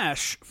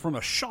fresh from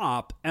a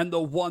shop, and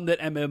the one that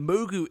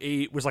Mogu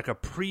ate was like a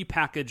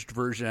prepackaged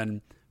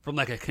version from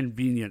like a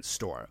convenience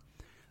store.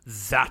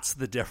 That's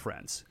the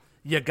difference.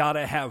 You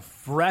gotta have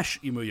fresh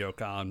Imo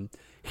Yokan."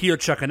 Here,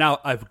 check it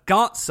out. I've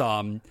got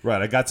some.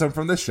 Right, I got some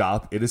from the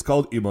shop. It is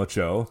called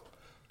Imocho.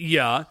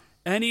 Yeah,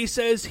 and he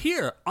says,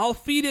 here, I'll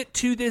feed it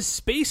to this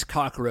space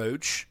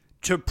cockroach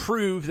to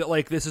prove that,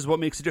 like, this is what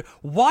makes it do.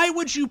 Why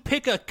would you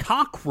pick a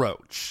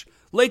cockroach?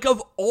 Like,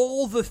 of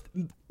all the...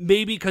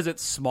 maybe because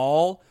it's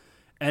small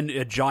and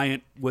a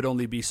giant would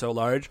only be so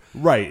large.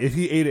 Right. If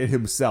he ate it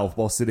himself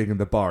while sitting in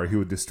the bar, he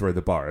would destroy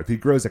the bar. If he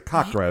grows a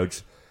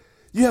cockroach,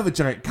 you have a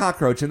giant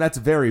cockroach, and that's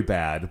very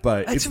bad,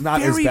 but it's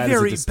not as bad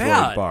as a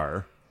destroyed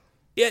bar.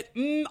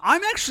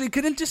 I'm actually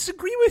going to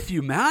disagree with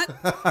you, Matt,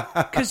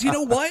 because you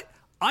know what?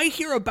 I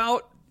hear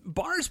about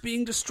bars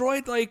being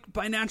destroyed like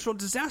by natural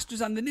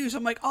disasters on the news.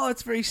 I'm like, oh,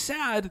 that's very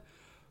sad,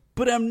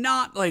 but I'm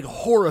not like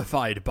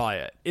horrified by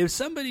it. If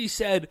somebody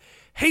said,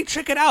 hey,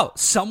 check it out,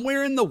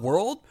 somewhere in the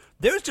world,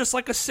 there's just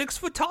like a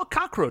 6-foot-tall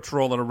cockroach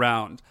rolling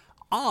around,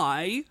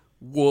 I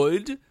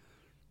would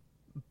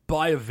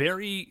buy a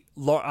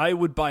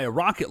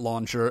rocket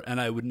launcher, and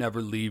I would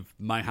never leave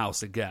my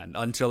house again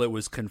until it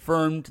was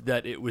confirmed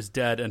that it was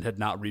dead and had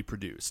not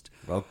reproduced.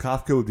 Well,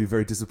 Kafka would be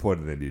very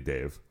disappointed in you,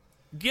 Dave.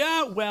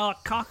 Yeah, well,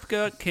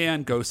 Kafka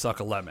can go suck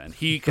a lemon.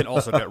 He can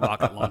also get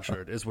rocket launched,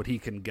 is what he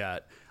can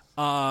get.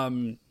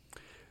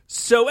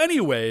 So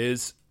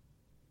anyways,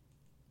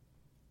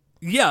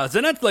 yeah,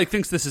 Zanette like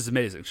thinks this is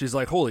amazing. She's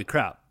like, holy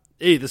crap.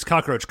 Hey, this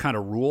cockroach kind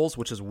of rules,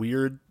 which is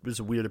weird. It's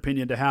a weird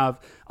opinion to have.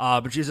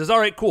 But she says, all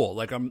right, cool.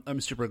 Like, I'm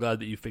super glad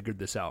that you figured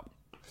this out.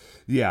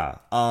 Yeah.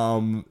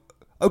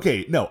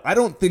 Okay, no, I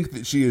don't think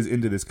that she is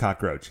into this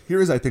cockroach.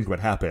 Here's, I think,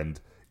 what happened.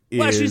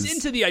 Well, she's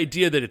into the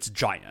idea that it's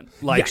giant.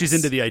 Like, yes. She's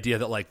into the idea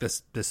that, like,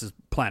 this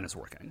plan is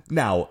working.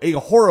 Now, a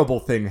horrible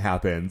thing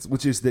happens,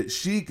 which is that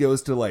she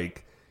goes to,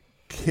 like,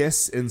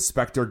 kiss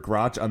Inspector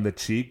Grotch on the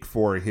cheek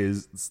for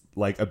his,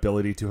 like,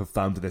 ability to have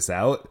found this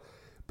out.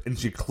 And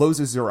she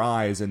closes her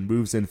eyes and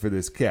moves in for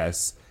this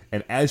kiss.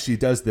 And as she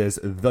does this,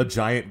 the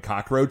giant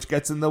cockroach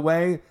gets in the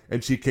way,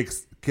 and she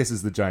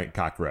kisses the giant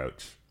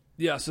cockroach.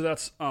 Yeah, so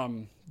that's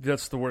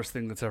the worst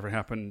thing that's ever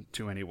happened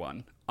to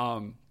anyone.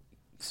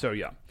 So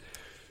yeah.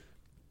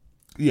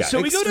 Yeah,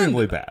 so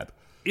extremely bad.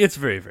 It's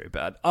very, very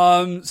bad.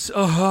 Just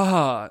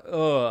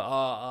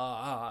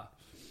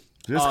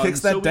kicks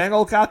that dang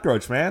old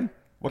cockroach, man.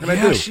 What can I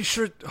do? Yeah, she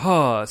sure.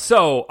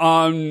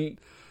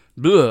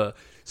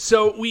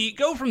 So we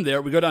go from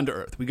there. We go down to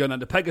Earth. We go down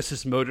to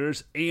Pegasus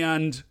Motors,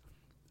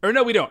 or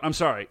no, we don't. I'm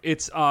sorry.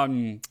 It's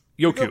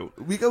Yoku.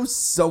 We go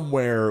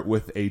somewhere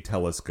with a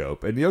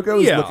telescope, and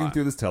Yoko is looking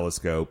through this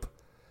telescope.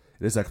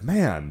 And it's like,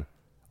 man,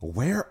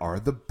 where are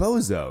the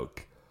Bozoak?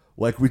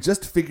 Like, we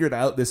just figured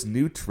out this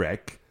new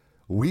trick.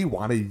 We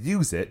want to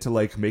use it to,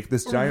 like, make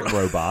this giant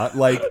robot.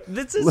 Like,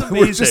 this is amazing.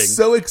 We're just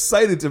so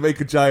excited to make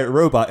a giant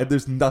robot, and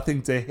there's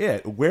nothing to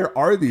hit. Where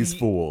are these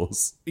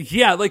fools?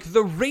 Yeah, like,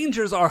 the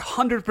Rangers are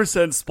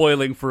 100%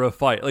 spoiling for a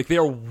fight. Like, they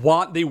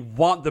want the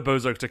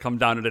Bozoak to come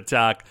down and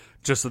attack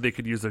just so they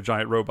could use their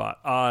giant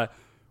robot,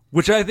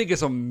 which I think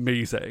is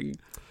amazing.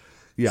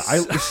 Yeah,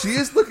 she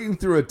is looking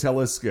through a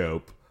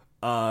telescope.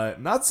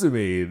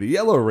 Natsumi, the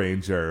Yellow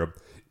Ranger,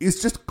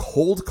 is just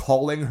cold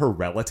calling her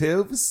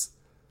relatives.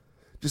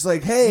 Just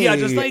like, hey,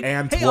 just like,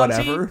 Aunt hey,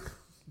 whatever. Auntie,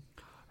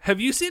 have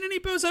you seen any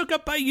Bozoak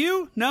up by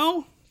you?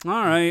 No?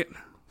 All right.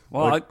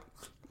 Well,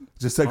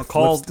 just like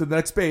flips to the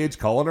next page,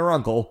 calling her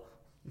uncle.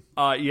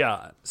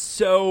 Yeah.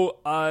 So,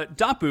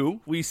 Dapu,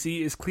 we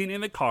see, is cleaning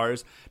the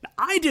cars. Now,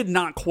 I did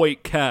not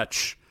quite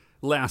catch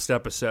last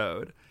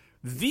episode.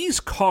 These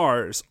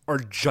cars are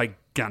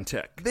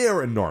gigantic. They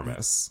are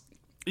enormous.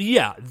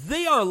 Yeah,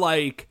 they are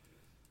like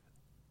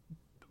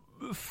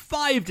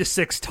 5 to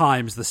 6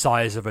 times the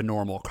size of a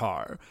normal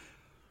car.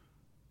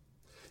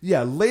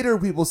 Yeah, later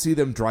we will see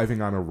them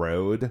driving on a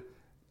road,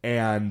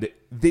 and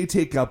they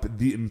take up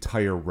the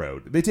entire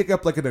road. They take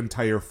up like an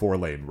entire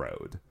 4-lane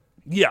road.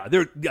 Yeah,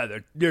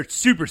 they're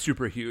super,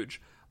 super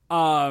huge.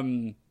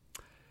 Okay,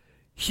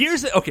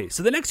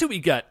 so the next thing we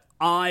get,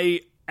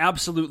 I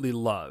absolutely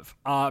love,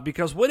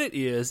 because what it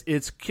is,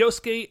 it's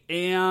Kyosuke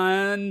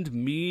and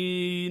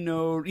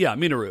Minoru. Yeah,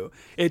 Minoru.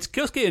 It's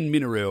Kyosuke and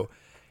Minoru.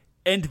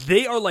 And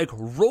they are, like,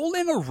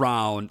 rolling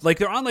around, like,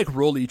 they're on, like,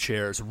 rolly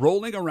chairs,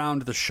 rolling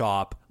around the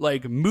shop,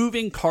 like,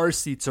 moving car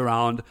seats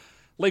around,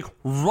 like,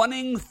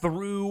 running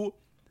through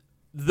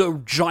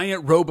the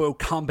giant robo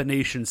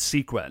combination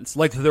sequence.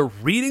 Like, they're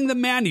reading the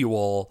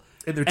manual.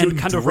 And they're doing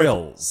kind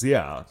drills,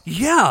 yeah.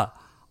 Yeah.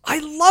 I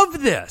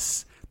love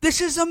this.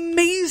 This is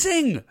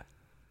amazing.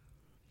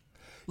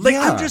 Like,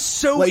 I'm just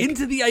so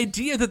into the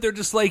idea that they're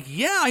just like,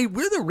 yeah,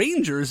 we're the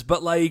Rangers,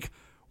 but, like,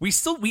 we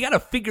got to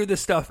figure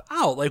this stuff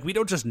out. Like, we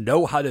don't just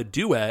know how to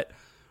do it.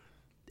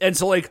 And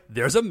so, like,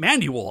 there's a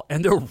manual,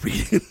 and they're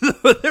reading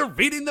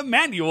the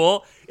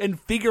manual and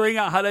figuring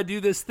out how to do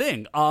this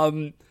thing.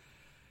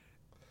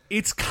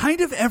 It's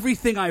kind of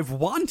everything I've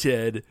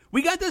wanted.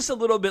 We got this a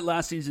little bit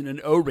last season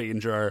in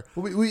O-Ranger.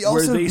 We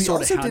also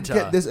did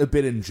get this a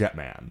bit in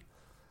Jetman.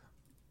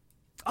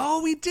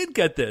 Oh, we did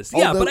get this.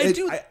 Yeah, although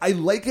but I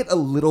like it a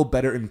little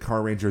better in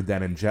Car Ranger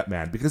than in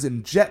Jetman, because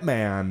in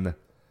Jetman,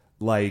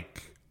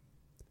 like,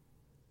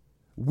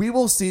 we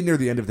will see near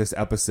the end of this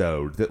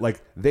episode that,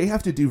 like, they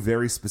have to do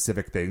very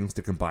specific things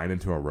to combine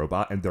into a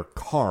robot, and they're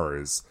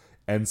cars,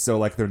 and so,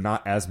 like, they're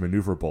not as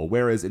maneuverable.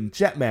 Whereas in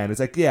Jetman, it's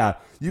like, yeah,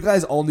 you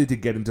guys all need to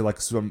get into,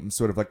 like, some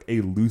sort of, like,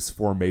 a loose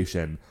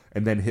formation,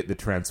 and then hit the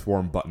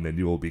transform button, and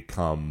you will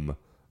become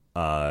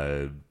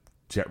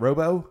Jet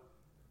Robo.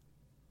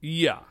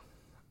 Yeah.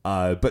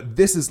 But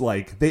this is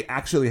like, they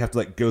actually have to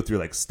like go through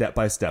like step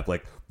by step.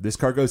 Like this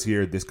car goes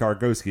here, this car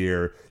goes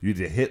here. You need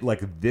to hit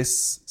like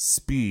this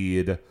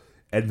speed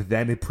and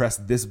then press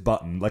this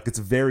button. Like it's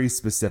very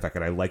specific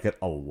and I like it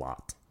a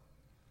lot.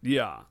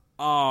 Yeah.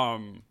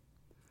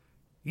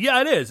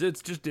 Yeah, it is.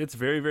 It's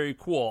very, very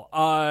cool.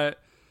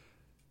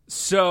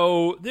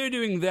 So they're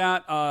doing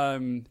that.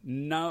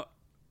 Now,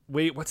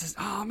 wait, what's this?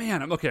 Oh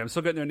man, I'm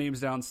still getting their names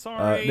down.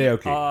 Sorry.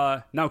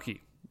 Naoki.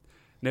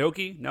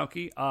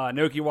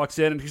 Naoki walks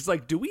in and he's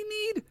like, "Do we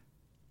need?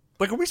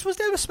 Like, are we supposed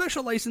to have a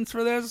special license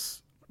for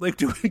this? Like,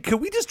 can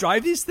we just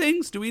drive these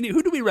things?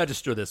 Who do we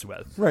register this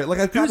with?" Right, like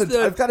I've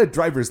got a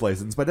driver's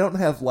license, but I don't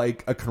have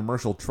like a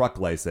commercial truck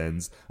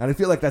license, and I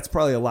feel like that's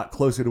probably a lot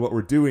closer to what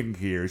we're doing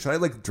here. Should I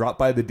like drop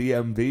by the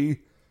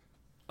DMV?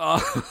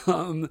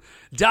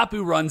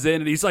 Dapu runs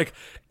in and he's like,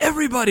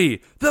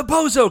 "Everybody, the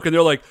Bozoke," and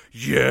they're like,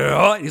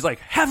 "Yeah." And he's like,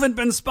 "Haven't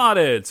been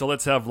spotted, so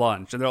let's have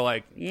lunch." And they're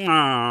like,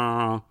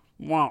 "Nah,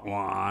 wah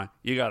wah,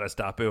 you got us,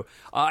 Dapu."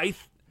 I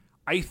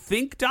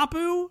think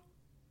Dapu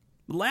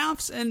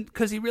laughs and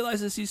because he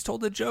realizes he's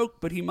told a joke,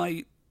 but he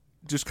might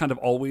just kind of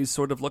always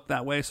sort of look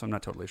that way, so I'm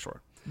not totally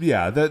sure.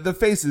 Yeah, the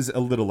face is a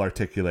little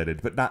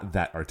articulated, but not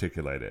that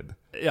articulated.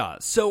 Yeah,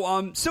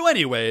 so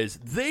anyways,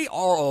 they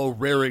are all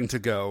raring to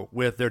go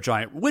with their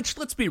giant, which,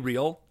 let's be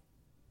real,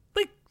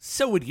 like,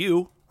 so would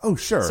you. Oh,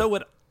 sure. So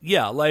would,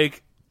 yeah,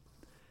 like,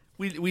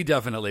 we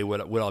definitely would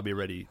all be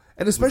ready.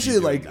 And especially,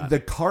 like, the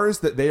cars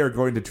that they are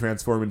going to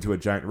transform into a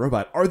giant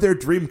robot are their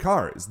dream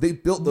cars. They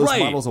built those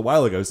models a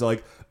while ago, so,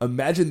 like,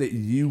 imagine that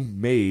you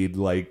made,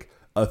 like,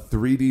 a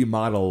 3D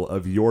model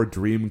of your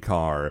dream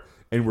car,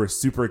 and we're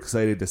super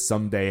excited to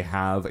someday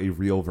have a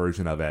real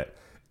version of it.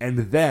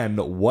 And then,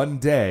 one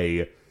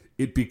day,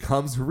 it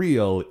becomes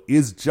real,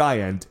 is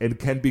giant, and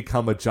can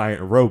become a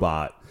giant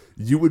robot.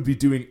 You would be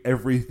doing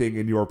everything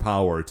in your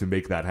power to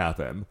make that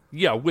happen.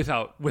 Yeah,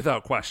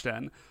 without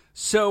question.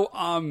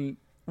 So,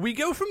 we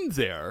go from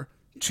there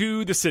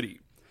to the city.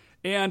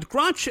 And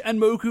Grotch and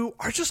Mogu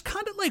are just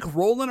kind of like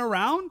rolling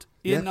around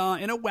in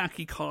a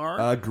wacky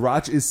car.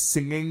 Grotch is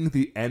singing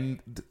the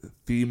end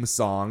theme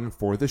song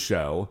for the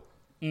show.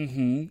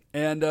 Mm-hmm.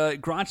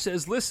 And Grotch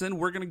says, "Listen,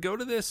 we're going to go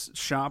to this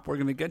shop. We're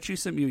going to get you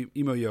some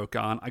Emo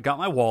Yokon. I got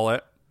my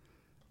wallet.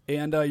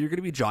 And you're going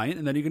to be giant,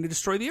 and then you're going to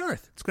destroy the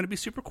Earth. It's going to be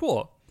super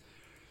cool."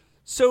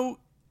 So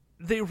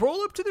they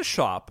roll up to the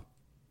shop.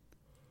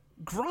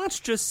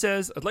 Grotch just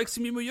says, "I'd like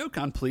some Emo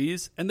Yokon,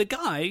 please." And the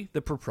guy,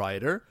 the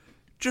proprietor,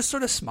 just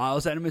sort of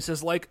smiles at him and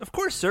says, like, "Of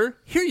course, sir.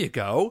 Here you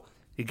go."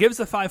 He gives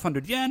the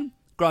 500 yen.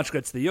 Grotch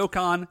gets the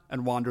Yokon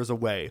and wanders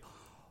away.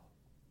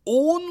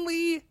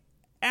 Only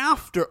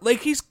after,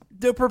 like,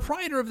 the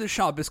proprietor of the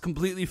shop is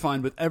completely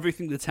fine with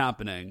everything that's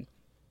happening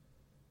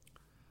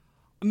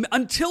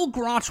until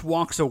Grotch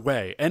walks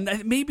away.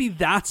 And maybe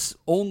that's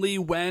only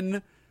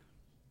when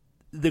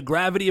the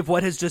gravity of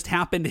what has just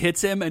happened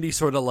hits him and he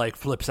sort of like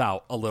flips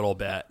out a little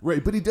bit.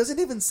 Right, but he doesn't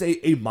even say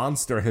a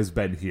monster has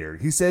been here.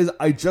 He says,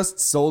 "I just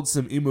sold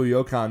some Emo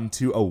Yokon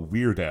to a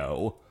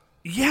weirdo."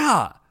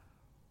 Yeah.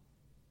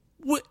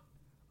 What?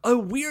 A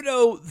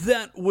weirdo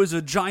that was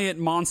a giant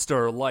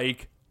monster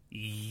like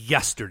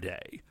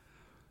yesterday.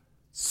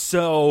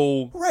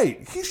 So...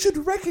 Right, he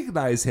should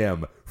recognize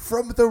him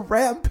from the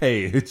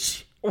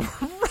Rampage.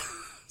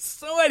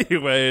 So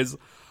anyways,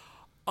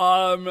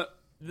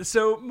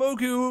 so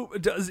Mogu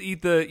does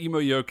eat the Emo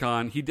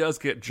Yokon. He does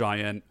get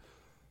giant,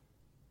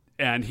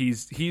 and he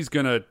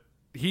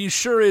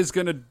sure is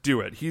gonna do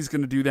it. He's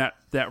gonna do that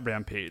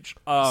Rampage.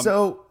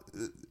 So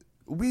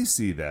we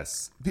see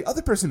this. The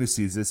other person who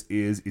sees this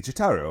is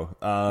Ichitaro,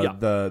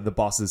 the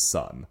boss's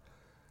son.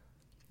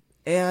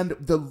 And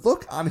the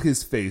look on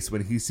his face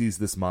when he sees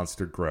this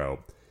monster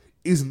grow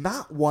is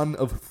not one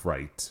of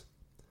fright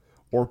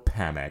or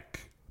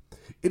panic.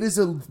 It is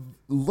a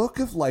look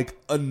of, like,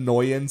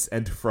 annoyance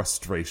and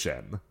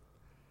frustration.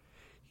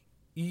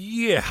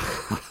 Yeah.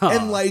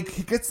 And, like,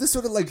 he gets this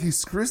sort of, like, he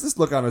screws this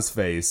look on his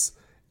face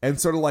and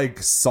sort of,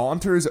 like,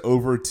 saunters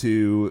over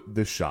to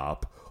the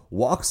shop,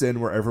 walks in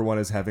where everyone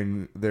is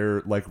having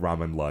their, like,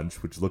 ramen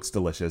lunch, which looks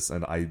delicious,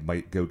 and I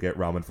might go get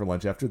ramen for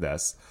lunch after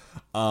this.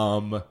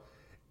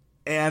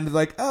 And,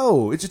 like,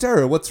 "Oh,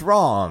 Ichitaro, what's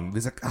wrong?"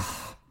 He's like,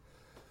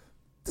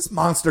 "This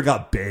monster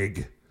got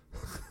big."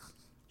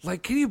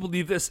 Like, can you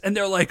believe this? And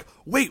they're like,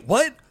 "Wait,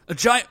 what? A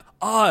giant...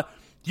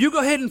 you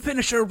go ahead and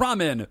finish your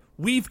ramen.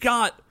 We've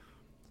got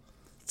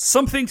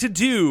something to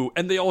do."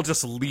 And they all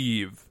just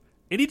leave.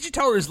 And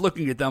Ichitaro is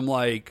looking at them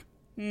like,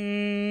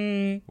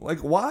 Like,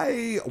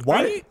 why?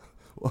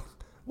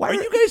 Are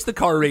you guys the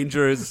Car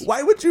Rangers?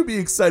 Why would you be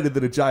excited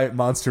that a giant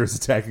monster is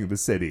attacking the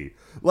city?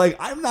 Like,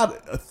 I'm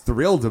not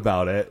thrilled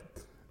about it.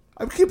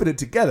 I'm keeping it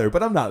together,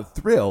 but I'm not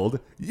thrilled.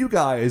 You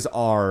guys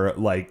are,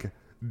 like,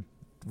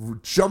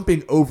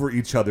 jumping over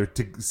each other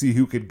to see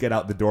who can get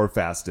out the door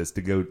fastest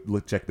to go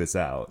check this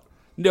out.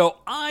 No,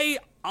 I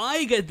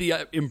get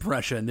the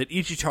impression that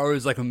Ichitaro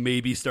is, like,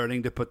 maybe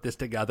starting to put this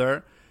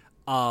together.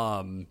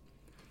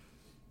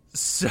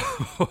 So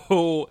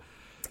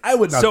I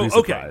would not be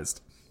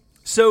surprised. Okay.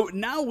 So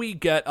now we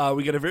get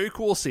a very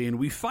cool scene.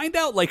 We find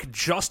out like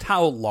just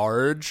how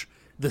large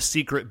the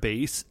secret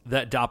base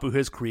that Dapu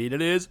has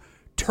created is.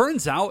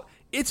 Turns out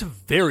it's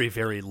very,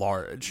 very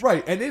large.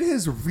 Right, and it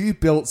has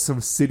rebuilt some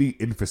city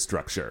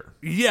infrastructure.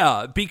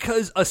 Yeah,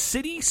 because a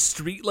city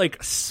street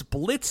like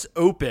splits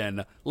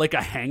open like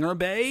a hangar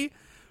bay,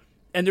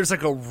 and there's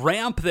like a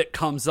ramp that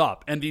comes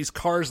up, and these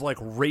cars like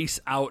race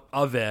out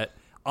of it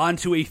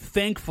onto a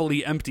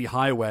thankfully empty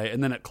highway,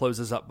 and then it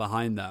closes up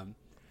behind them.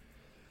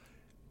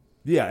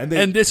 Yeah,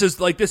 and this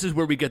is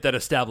where we get that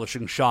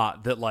establishing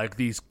shot that like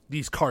these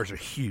cars are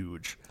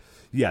huge.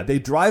 Yeah, they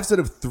drive sort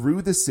of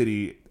through the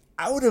city,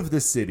 out of the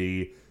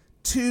city,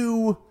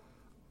 to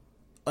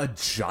a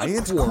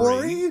giant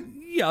quarry?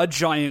 Yeah, a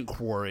giant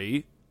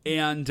quarry.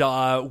 And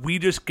we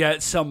just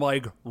get some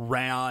like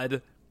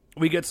rad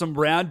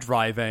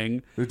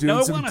driving. They're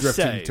doing some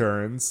drifting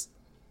turns.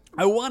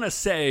 I want to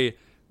say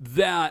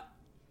that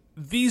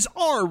these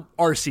are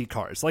RC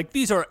cars. Like,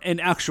 these are,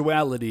 in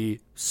actuality,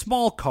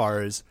 small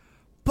cars,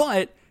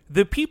 but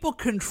the people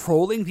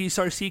controlling these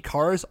RC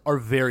cars are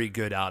very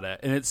good at it,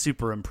 and it's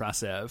super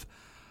impressive.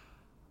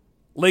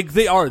 Like,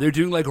 they're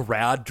doing like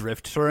rad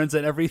drift turns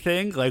and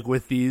everything, like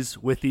with these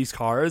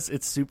cars.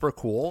 It's super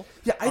cool.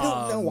 Yeah, I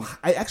don't know.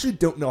 I actually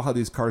don't know how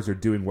these cars are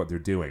doing what they're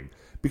doing,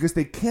 because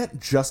they can't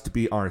just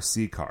be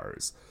RC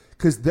cars.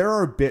 Because there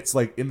are bits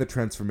like in the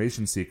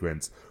transformation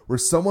sequence where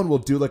someone will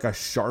do like a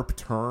sharp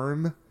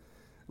turn,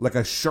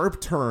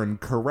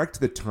 correct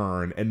the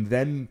turn, and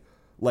then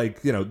like,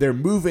 you know, they're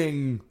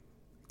moving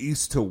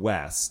east to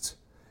west,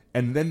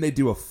 and then they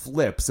do a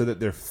flip so that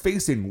they're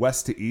facing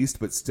west to east,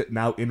 but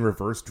now in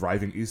reverse,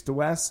 driving east to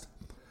west.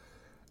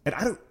 And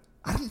I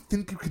don't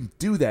think you can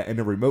do that in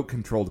a remote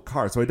controlled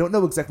car. So I don't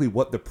know exactly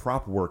what the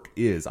prop work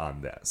is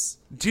on this.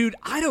 Dude,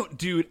 I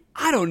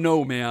don't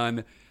know,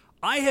 man.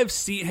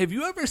 Have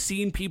you ever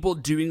seen people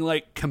doing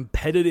like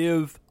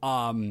competitive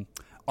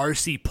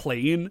RC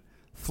plane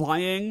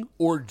flying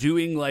or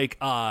doing like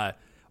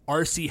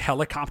RC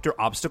helicopter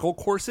obstacle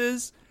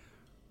courses?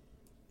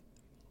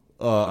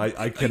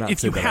 I cannot. If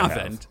say you that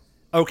haven't,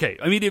 okay.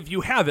 I mean, if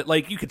you have it,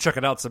 like, you can check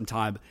it out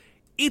sometime.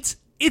 It's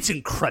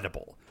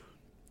incredible.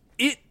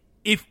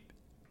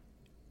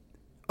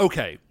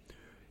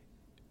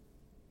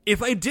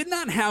 If I did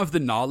not have the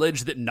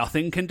knowledge that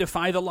nothing can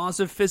defy the laws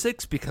of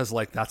physics, because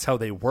like that's how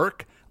they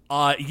work,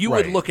 you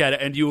would look at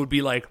it and you would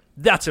be like,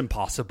 that's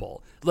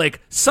impossible.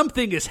 Like,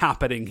 something is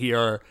happening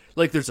here.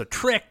 Like, there's a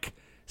trick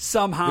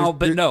somehow,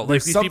 but no,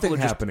 like, these people are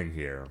just happening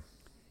here.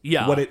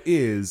 Yeah, what it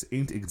is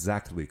ain't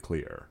exactly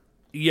clear.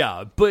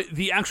 Yeah, but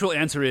the actual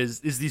answer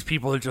is these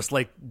people are just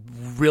like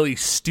really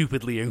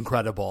stupidly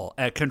incredible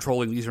at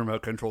controlling these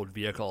remote controlled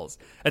vehicles.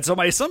 And so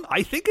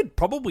I think it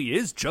probably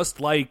is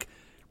just like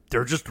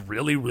they're just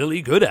really,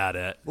 really good at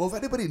it. Well, if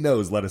anybody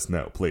knows, let us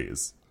know,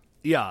 please.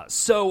 Yeah,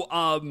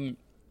 so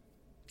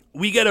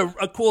we get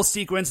a cool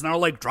sequence and they're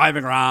like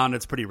driving around.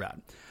 It's pretty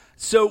rad.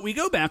 So we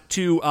go back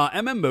to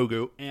MM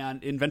Mogu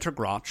and Inventor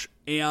Grotch,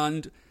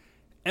 and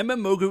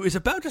MM Mogu is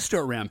about to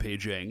start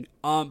rampaging,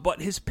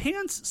 but his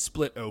pants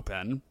split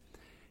open,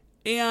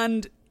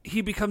 and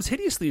he becomes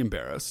hideously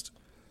embarrassed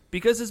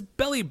because his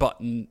belly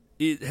button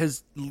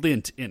has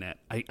lint in it,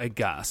 I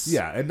guess.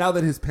 Yeah, and now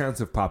that his pants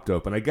have popped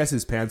open, I guess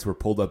his pants were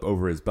pulled up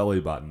over his belly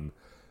button,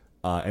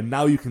 and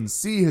now you can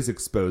see his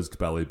exposed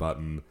belly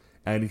button,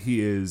 and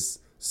he is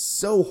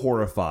so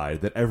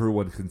horrified that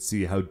everyone can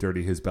see how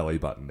dirty his belly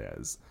button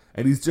is.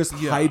 And he's just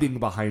hiding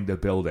behind a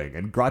building,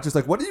 and Grotch is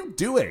like, what are you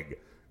doing?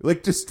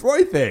 Like,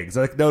 destroy things.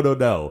 I'm like,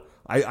 no.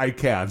 I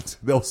can't.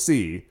 They'll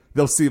see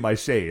my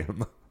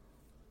shame.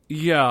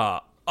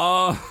 Yeah.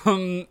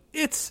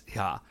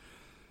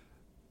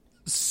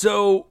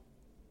 So,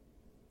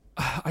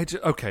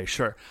 okay,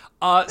 sure.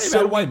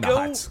 So why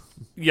not?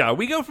 Yeah,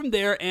 we go from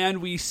there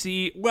and we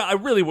see, well,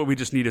 really what we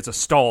just need is a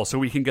stall so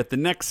we can get the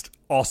next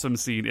awesome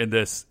scene in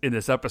this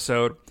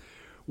episode,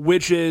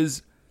 which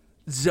is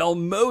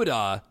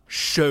Zelmoda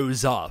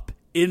shows up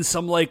in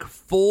some like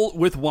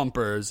with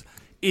Wumpers,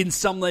 in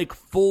some like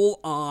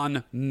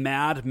full-on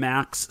Mad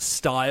Max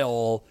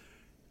style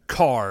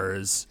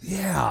cars.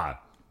 Yeah.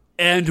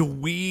 And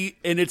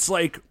it's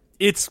like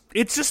it's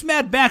just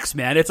Mad Max,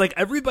 man. It's like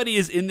everybody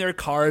is in their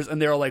cars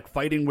and they're like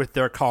fighting with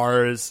their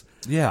cars.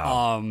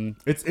 Yeah.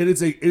 It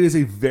is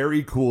a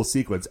very cool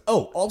sequence.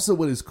 Oh, also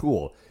what is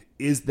cool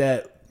is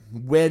that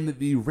when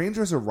the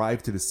Rangers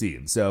arrive to the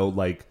scene, so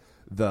like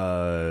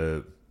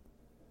the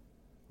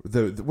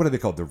what are they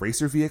called? The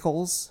racer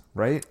vehicles,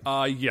 right?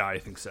 Yeah, I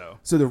think so.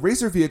 So the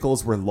racer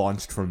vehicles were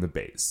launched from the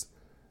base.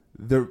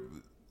 The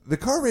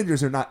Car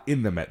Rangers are not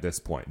in them at this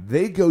point.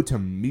 They go to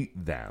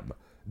meet them.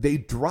 They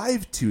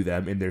drive to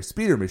them in their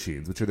speeder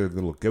machines, which are their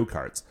little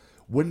go-karts.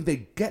 When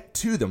they get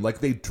to them, like,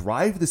 they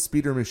drive the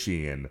speeder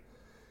machine,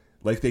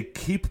 like, they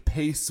keep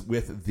pace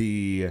with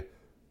the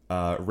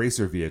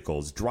racer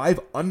vehicles, drive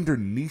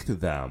underneath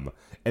them,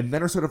 and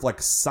then are sort of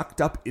like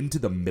sucked up into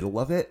the middle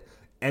of it.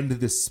 And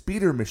the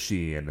speeder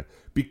machine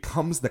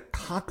becomes the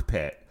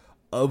cockpit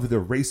of the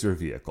racer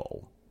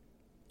vehicle.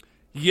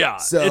 Yeah,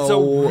 so, it's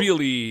a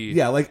really...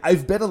 Yeah, like,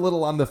 I've been a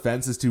little on the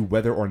fence as to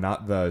whether or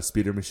not the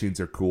speeder machines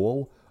are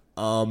cool.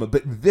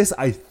 But this,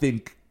 I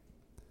think,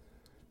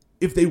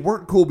 if they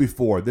weren't cool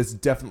before, this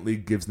definitely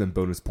gives them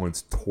bonus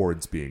points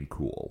towards being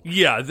cool.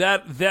 Yeah,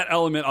 that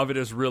element of it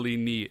is really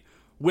neat.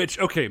 Which,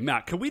 okay,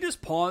 Matt, can we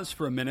just pause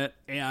for a minute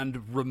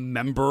and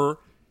remember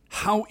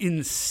how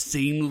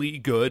insanely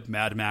good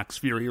Mad Max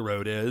Fury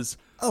Road is?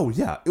 Oh,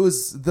 yeah, it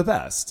was the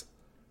best.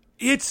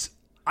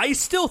 I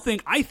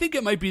think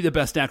it might be the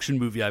best action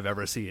movie I've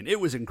ever seen. It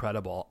was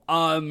incredible.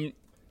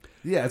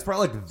 Yeah, it's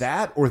probably like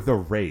that or The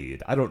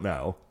Raid. I don't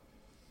know.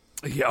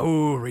 Yeah,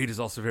 Raid is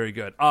also very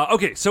good.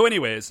 Okay, so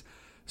anyways,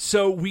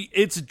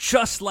 it's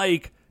just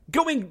like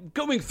going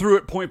through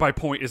it point by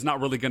point is not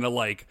really going to,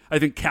 like, I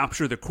think,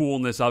 capture the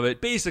coolness of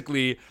it.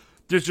 Basically,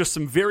 there's just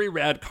some very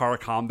rad car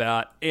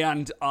combat,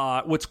 and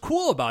what's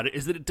cool about it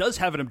is that it does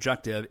have an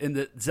objective in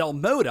that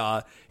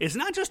Zelmoda is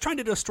not just trying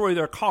to destroy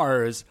their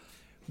cars.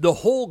 The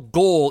whole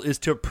goal is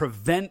to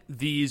prevent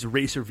these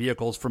racer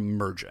vehicles from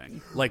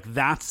merging.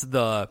 That's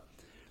the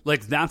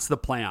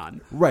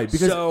plan. Right,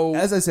 because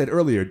as I said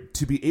earlier,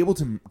 to be able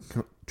to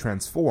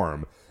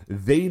transform,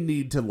 they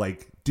need to,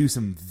 like, do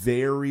some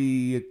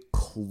very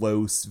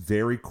close,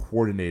 very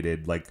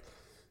coordinated, like,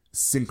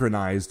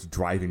 synchronized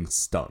driving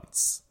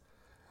stunts.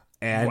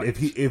 And if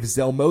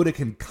Zelmoda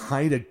can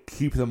kind of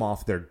keep them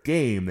off their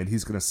game, then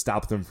he's going to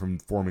stop them from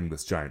forming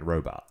this giant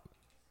robot.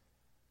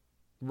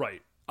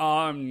 Right.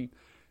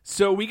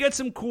 So we get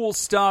some cool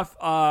stuff.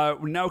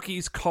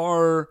 Naoki's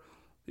car,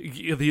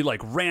 he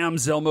like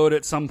rams Zelmoda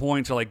at some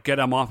point to like get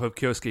him off of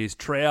Kyosuke's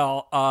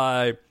trail.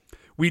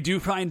 We do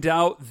find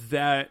out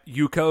that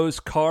Yuko's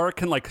car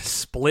can like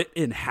split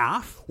in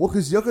half. Well,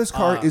 because Yuko's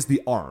car is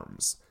the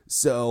arms.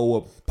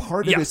 So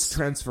part of its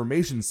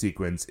transformation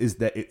sequence is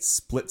that it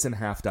splits in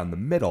half down the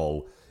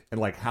middle,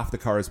 and like half the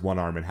car is one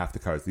arm and half the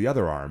car is the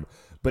other arm.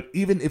 But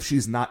even if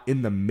she's not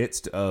in the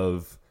midst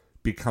of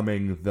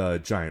becoming the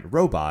giant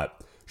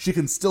robot, she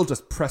can still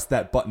just press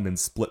that button and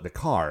split the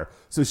car.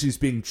 So she's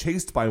being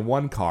chased by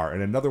one car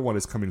and another one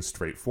is coming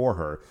straight for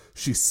her.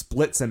 She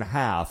splits in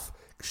half.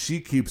 She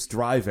keeps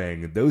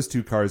driving. Those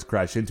two cars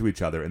crash into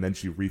each other, and then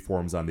she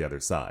reforms on the other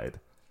side.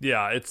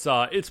 Yeah,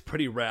 it's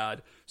pretty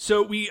rad.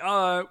 So we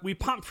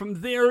pop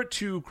from there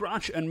to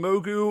Grotch and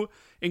Mogu,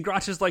 and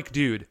Grotch is like,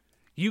 dude,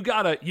 you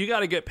gotta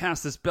get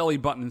past this belly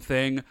button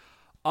thing.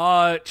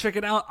 Check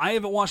it out. I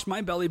haven't washed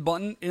my belly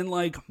button in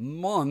like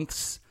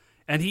months.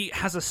 And he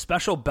has a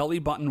special belly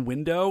button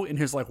window in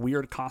his like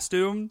weird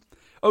costume.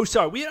 Oh,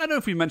 sorry. I don't know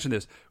if we mentioned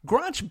this.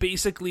 Grotch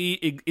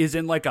basically is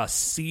in like a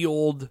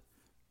sealed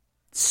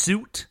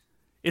suit.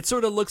 It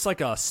sort of looks like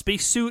a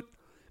space suit,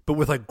 but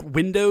with like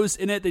windows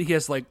in it that he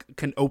has like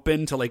can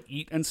open to like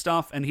eat and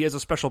stuff. And he has a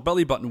special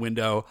belly button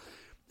window,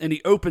 and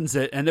he opens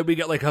it, and then we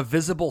get like a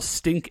visible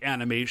stink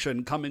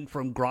animation coming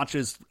from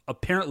Grotch's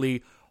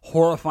apparently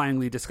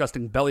horrifyingly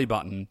disgusting belly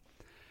button.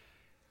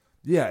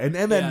 Yeah, and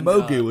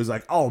Mogu was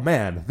like, oh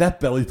man, that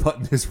belly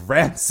button is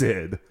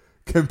rancid.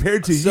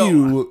 Compared to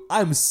you,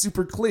 I'm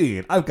super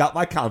clean. I've got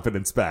my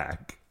confidence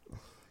back.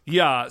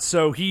 Yeah,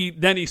 so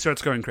he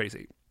starts going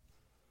crazy.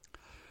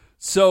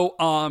 So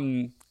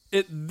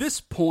at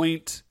this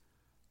point,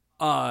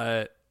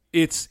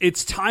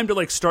 it's time to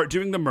like start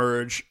doing the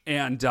merge,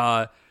 and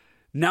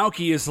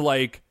Naoki is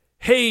like,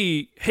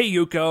 hey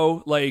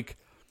Yuko, like,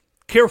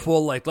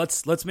 careful, like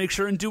let's make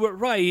sure and do it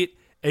right.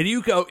 And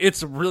Yuko,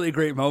 it's a really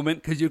great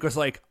moment because Yuko's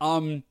like,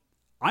 I'm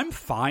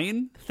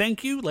fine,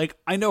 thank you. Like,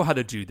 I know how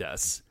to do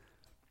this.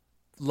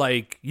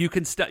 Like, you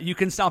can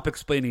stop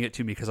explaining it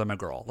to me because I'm a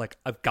girl. Like,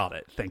 I've got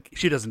it. Thank you.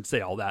 She doesn't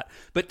say all that,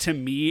 but to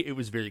me, it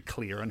was very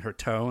clear in her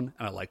tone,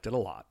 and I liked it a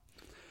lot.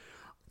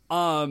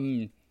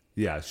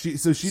 Yeah.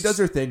 She does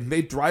her thing.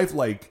 They drive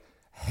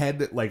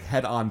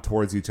head on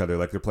towards each other,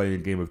 like they're playing a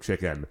game of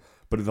chicken.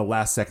 But in the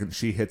last second,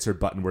 she hits her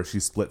button where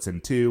she splits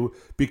in two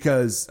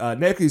because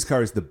Naoki's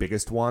car is the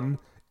biggest one,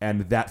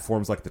 and that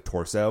forms like the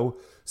torso.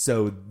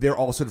 So they're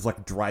all sort of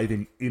like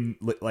driving in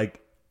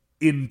like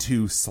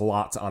into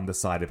slots on the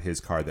side of his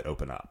car that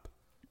open up.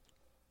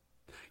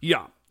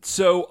 Yeah.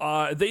 So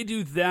they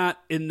do that,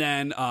 and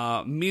then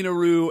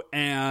Minoru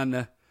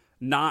and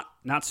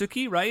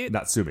Natsuki, right?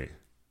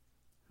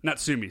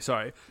 Natsumi,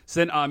 sorry.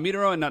 So then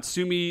Minoru and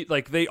Natsumi,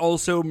 like, they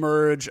also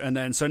merge, and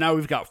then so now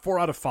we've got 4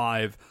 out of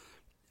 5.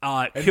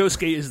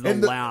 Kyosuke is the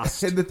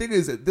last. And the thing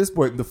is, at this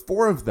point, the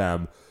 4 of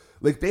them,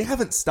 like, they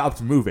haven't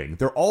stopped moving.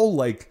 They're all,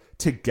 like,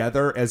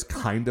 together as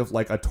kind of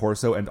like a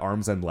torso and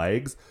arms and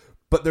legs,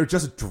 but they're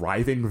just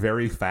driving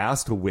very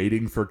fast,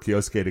 waiting for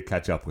Kyosuke to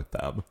catch up with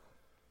them.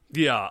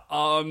 Yeah,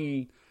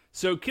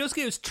 so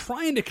Kyosuke is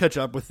trying to catch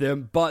up with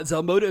them, but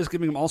Zelmoda is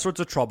giving him all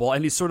sorts of trouble,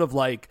 and he's sort of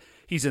like,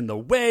 he's in the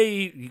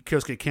way,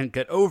 Kyosuke can't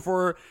get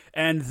over,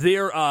 and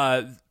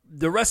the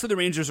rest of the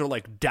Rangers are,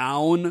 like,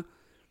 down,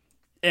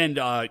 and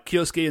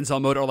Kyosuke and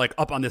Zelmoda are, like,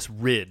 up on this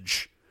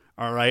ridge,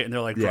 all right, and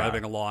they're, like,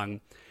 driving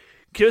along.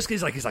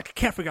 Kyosuke's like, I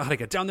can't figure out how to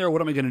get down there,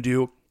 what am I going to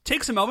do?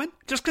 Takes a moment,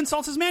 just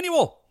consults his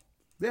manual.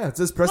 Yeah, it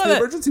says press the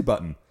emergency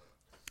button.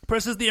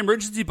 presses the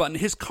emergency button,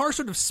 his car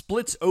sort of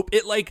splits open.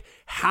 It like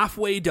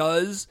halfway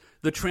does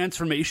the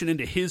transformation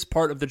into his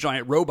part of the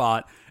giant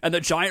robot, and the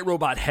giant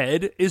robot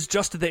head is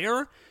just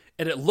there,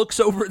 and it looks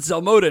over at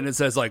Zelmoda and it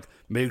says like,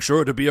 make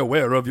sure to be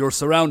aware of your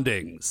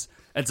surroundings.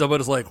 And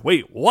Zelmoda's like,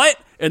 wait, what?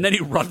 And then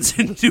he runs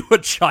into a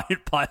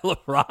giant pile of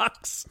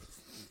rocks.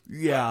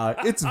 Yeah,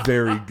 it's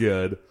very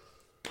good.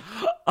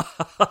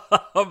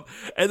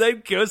 And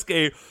then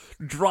Kyosuke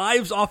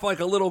drives off like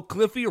a little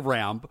cliffy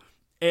ramp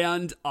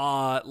and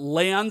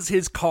lands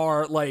his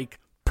car like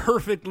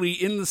perfectly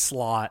in the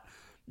slot.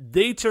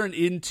 They turn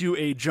into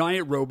a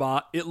giant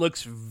robot. It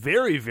looks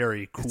very,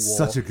 very cool. It's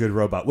such a good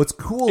robot. What's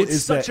cool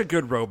is such a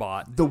good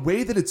robot. The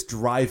way that it's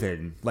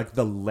driving, like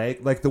the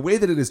way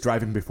that it is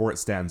driving before it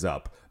stands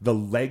up, the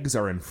legs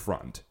are in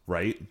front,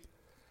 right?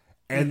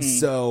 And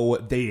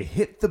so they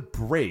hit the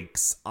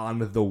brakes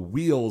on the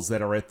wheels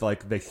that are at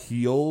like the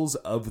heels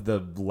of the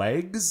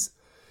legs,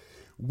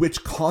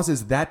 which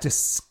causes that to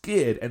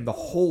skid, and the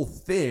whole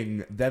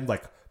thing then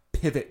like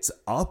pivots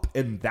up,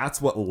 and that's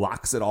what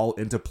locks it all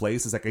into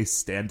place as like a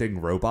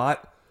standing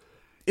robot.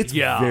 It's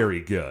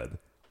very good.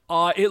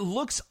 It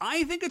looks,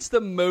 I think it's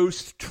the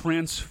most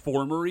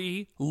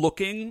Transformer-y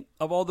looking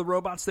of all the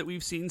robots that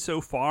we've seen so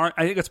far.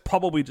 I think it's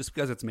probably just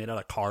because it's made out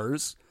of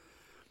cars.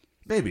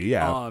 Maybe,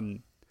 yeah.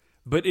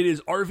 But it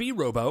is RV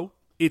Robo.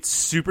 It's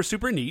super,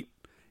 super neat.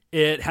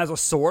 It has a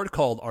sword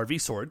called RV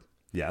Sword.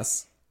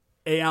 Yes.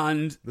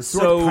 And the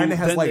sword kind of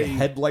has like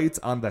headlights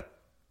on the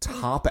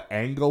top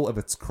angle of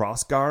its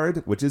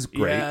crossguard, which is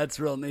great. Yeah, it's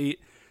real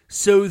neat.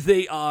 So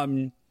they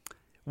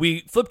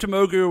we flip to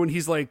Mogu and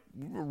he's like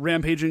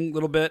rampaging a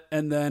little bit,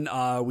 and then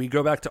we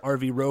go back to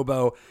RV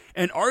Robo.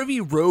 And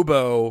RV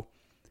Robo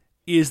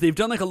is, they've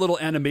done like a little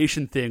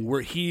animation thing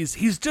where he's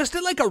just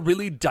in like a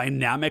really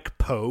dynamic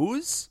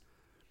pose.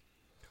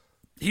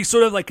 He's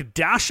sort of like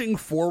dashing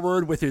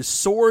forward with his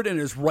sword in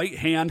his right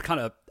hand kind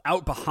of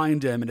out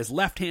behind him, and his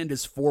left hand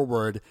is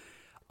forward.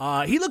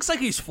 He looks like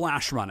he's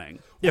flash running,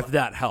 if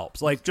that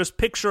helps. Like, just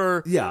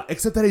picture... Yeah,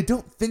 except that I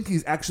don't think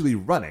he's actually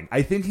running.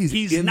 I think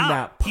he's in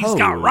that pose. He's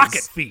got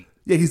rocket feet.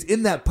 Yeah, he's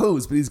in that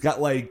pose, but he's got,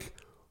 like,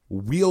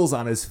 wheels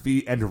on his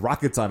feet and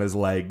rockets on his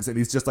legs, and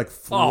he's just, like,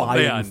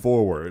 flying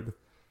forward.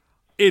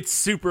 It's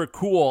super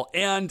cool.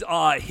 And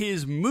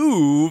his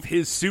move,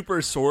 his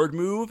super sword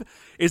move,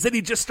 is that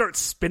he just starts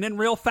spinning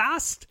real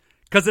fast.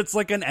 Because it's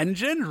like an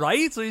engine,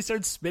 right? So he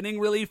starts spinning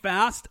really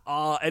fast,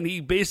 and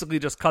he basically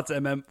just cuts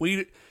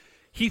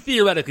he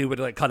theoretically would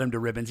like cut him to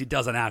ribbons. He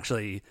doesn't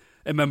actually,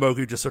 and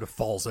Mogu just sort of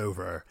falls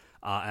over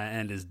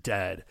and is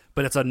dead.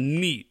 But it's a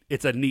neat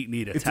attack.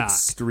 It's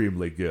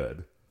extremely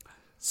good.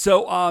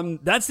 So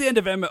that's the end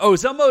of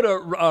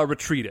Zelmoda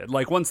retreated.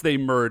 Like once they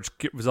merged,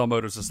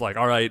 Zelmoda's just like,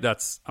 all right,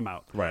 I'm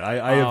out. Right,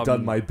 I have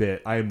done my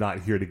bit. I am not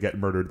here to get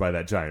murdered by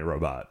that giant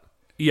robot.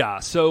 Yeah.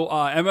 So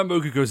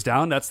Mogu goes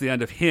down. That's the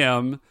end of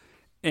him.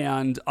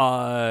 And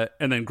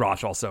then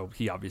Grosh also,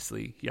 he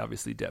obviously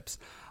dips.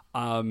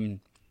 And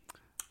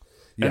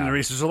the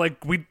racers are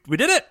like, we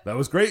did it. That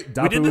was great.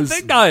 We did the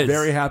thing, guys.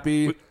 Very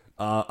happy.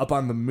 Up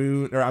on the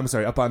moon, or I'm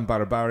sorry, up on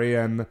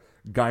Barbarian,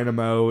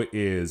 Dynamo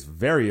is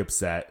very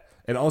upset.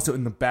 And also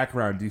in the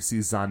background, you see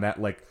Zanet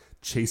like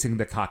chasing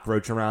the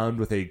cockroach around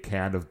with a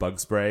can of bug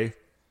spray.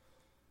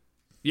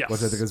 Yes.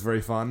 Which I think is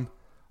very fun.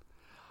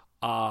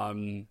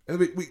 And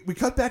we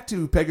cut back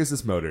to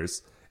Pegasus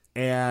Motors,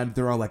 and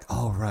they're all like,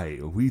 all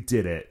right, we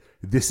did it.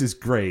 This is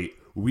great.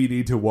 We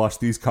need to wash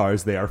these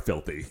cars. They are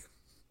filthy.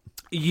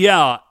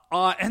 Yeah.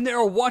 And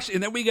they're washing,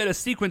 and then we get a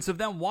sequence of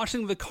them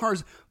washing the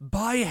cars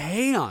by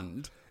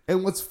hand.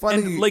 And what's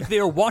funny, and, like, they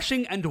are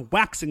washing and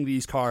waxing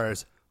these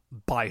cars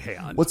by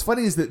hand. What's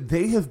funny is that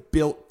they have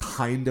built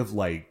kind of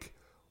like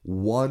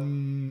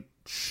one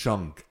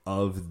chunk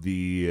of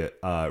the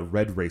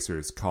Red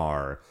Racer's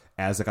car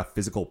as like a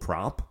physical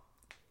prop.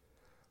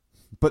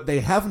 But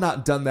they have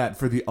not done that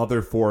for the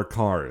other 4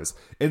 cars.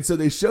 And so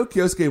they show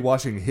Kyosuke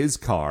washing his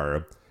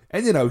car,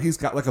 and, you know, he's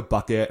got like a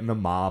bucket and a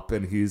mop,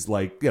 and he's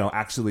like, you know,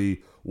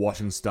 actually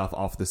washing stuff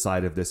off the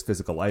side of this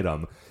physical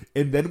item.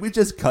 And then we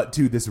just cut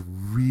to this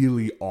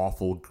really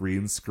awful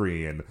green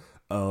screen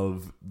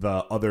of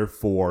the other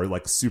 4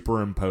 like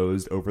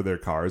superimposed over their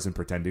cars and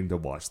pretending to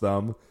wash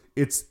them.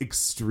 It's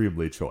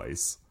extremely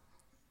choice.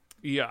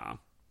 Yeah.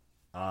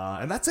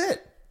 And that's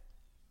it.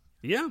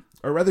 Yeah.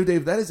 Or rather,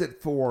 Dave, that is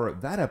it for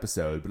that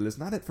episode, but it is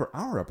not it for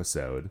our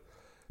episode,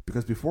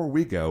 because before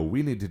we go,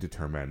 we need to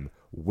determine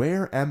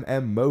where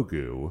MM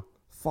Mogu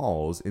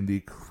falls in the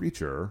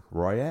Creature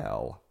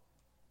Royale.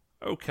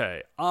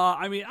 Okay.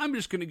 I mean, I'm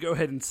just going to go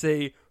ahead and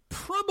say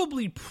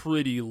probably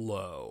pretty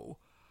low.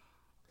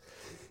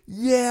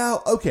 Yeah,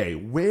 okay.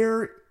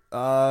 Where,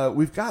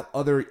 we've got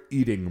other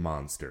eating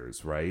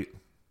monsters, right?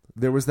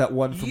 There was that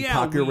one from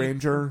Pocket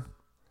Ranger.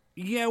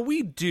 Yeah,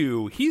 we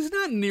do. He's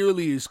not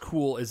nearly as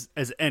cool as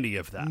any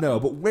of them. No,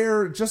 but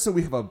where, just so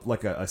we have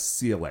a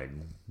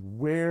ceiling,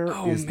 where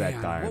is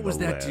that guy on the list? What was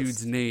that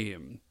dude's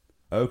name?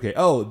 Okay.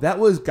 Oh, that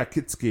was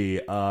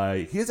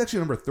Gakitsuki. He is actually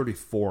number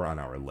 34 on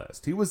our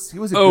list. He was a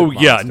good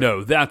monster. Yeah,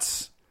 no,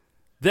 that's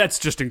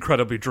just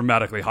incredibly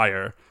dramatically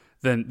higher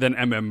than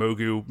MM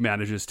Mogu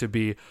manages to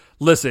be.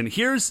 Listen,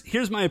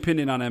 here's my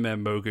opinion on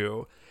MM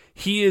Mogu.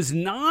 He is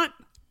not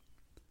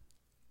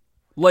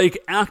like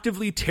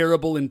actively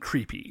terrible and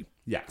creepy.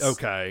 Yes.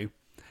 Okay.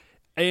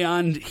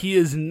 And he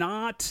is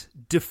not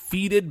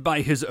defeated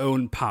by his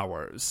own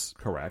powers.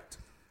 Correct.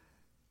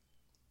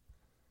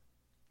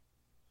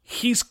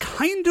 He's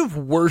kind of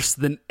worse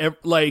than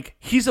like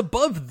he's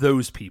above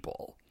those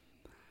people.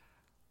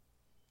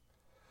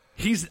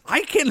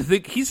 I can't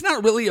think he's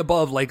not really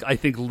above like I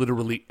think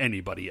literally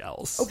anybody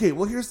else. Okay,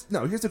 well here's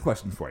a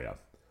question for you.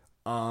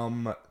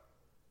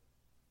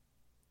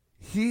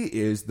 He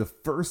is the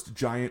first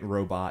giant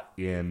robot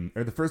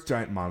the first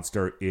giant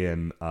monster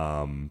in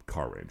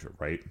Car Ranger,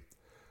 right?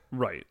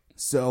 Right.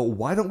 So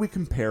why don't we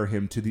compare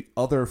him to the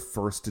other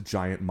first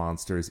giant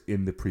monsters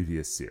in the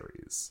previous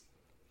series?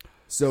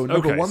 So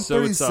number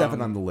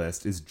 137 on the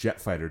list is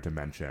Jet Fighter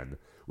Dimension,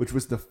 which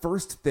was the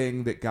first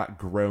thing that got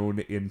grown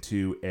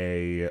into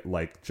a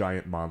like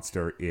giant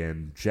monster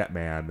in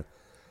Jetman.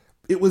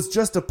 It was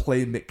just a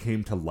plane that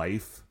came to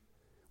life,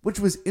 which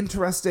was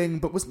interesting,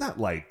 but was not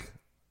like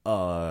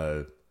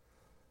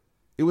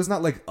it was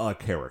not like a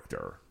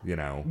character, you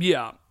know?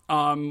 Yeah.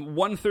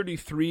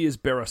 133 is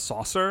Barra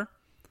Saucer.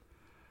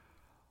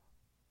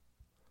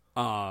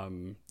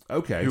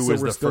 Okay, who so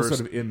was we're the still first...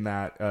 sort of in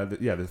that,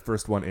 the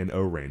first one in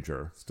O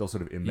Ranger, still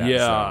sort of in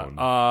that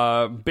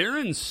zone.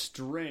 Baron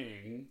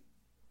String.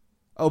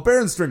 Oh,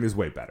 Baron String is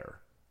way better.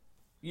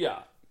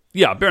 Yeah,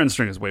 Baron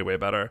String is way, way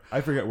better.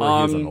 I forget where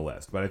he is on the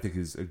list, but I think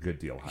he's a good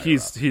deal higher.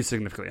 He's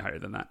significantly higher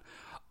than that.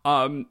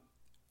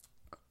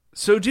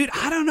 So, dude,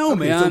 I don't know,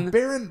 man.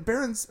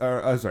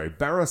 So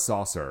Barra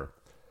Saucer.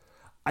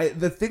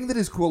 The thing that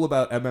is cool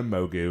about MM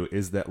Mogu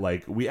is that,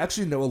 like, we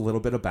actually know a little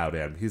bit about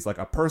him. He's, like,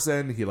 a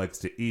person. He likes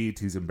to eat.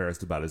 He's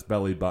embarrassed about his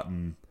belly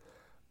button.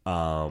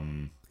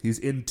 He's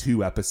in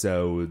 2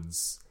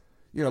 episodes.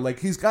 You know,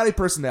 like, he's got a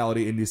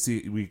personality, and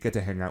we get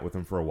to hang out with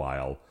him for a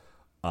while.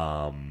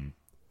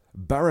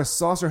 Barra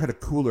Saucer had a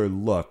cooler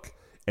look,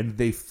 and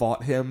they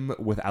fought him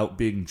without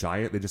being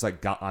giant. They just,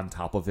 like, got on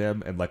top of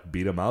him and, like,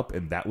 beat him up,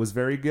 and that was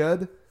very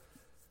good.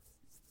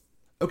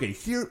 Okay,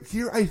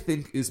 here I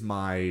think is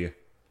my...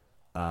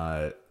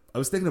 I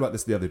was thinking about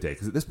this the other day,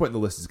 because at this point the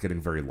list is getting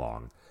very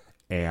long,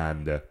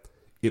 and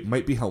it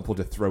might be helpful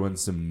to throw in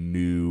some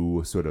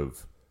new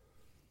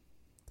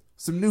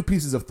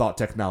pieces of thought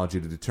technology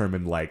to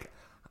determine, like,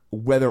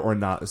 whether or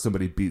not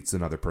somebody beats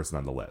another person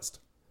on the list.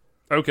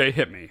 Okay,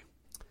 hit me.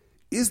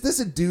 Is this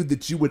a dude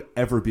that you would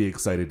ever be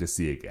excited to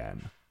see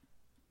again?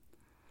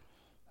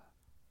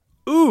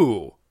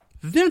 Ooh,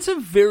 that's a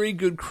very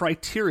good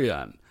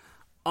criterion.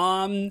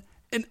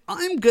 And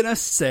I'm gonna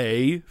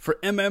say, for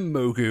MM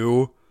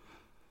Mogu,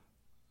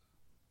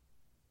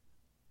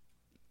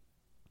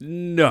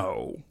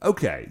 no.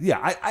 Okay,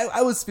 yeah,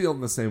 I was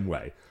feeling the same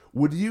way.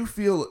 Would you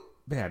feel,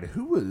 man,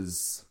 who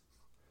was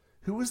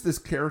this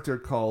character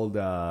called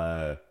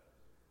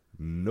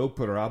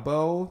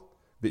Noparabo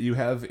that you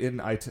have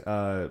in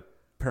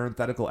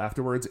parenthetical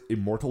afterwards,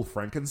 Immortal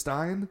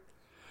Frankenstein?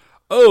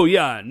 Oh,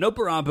 yeah,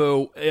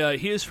 Noparabo,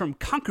 he is from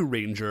Kaku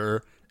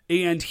Ranger,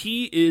 and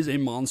he is a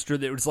monster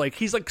that was like,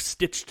 he's like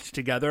stitched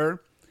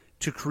together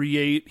to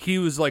create, he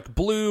was like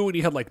blue, and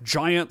he had like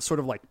giant sort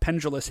of like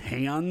pendulous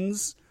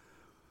hand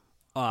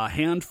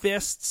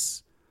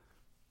fists.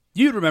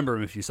 You'd remember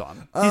him if you saw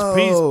him.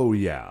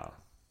 Yeah.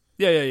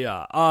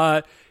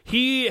 Yeah.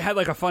 He had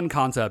like a fun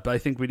concept, but I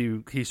think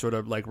he sort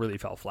of like really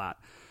fell flat.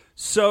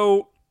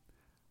 So,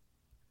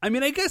 I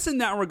mean, I guess in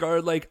that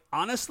regard, like,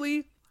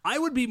 honestly, I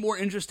would be more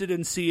interested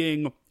in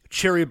seeing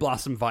Cherry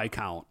Blossom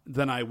Viscount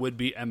than I would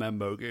be MM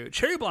Mogu.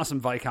 Cherry Blossom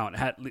Viscount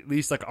had at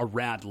least like a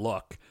rad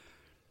look,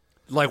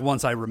 like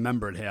once I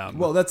remembered him.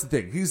 Well, that's the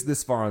thing. He's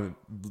this far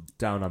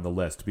down on the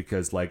list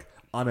because, like,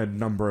 on a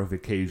number of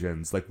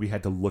occasions, like, we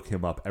had to look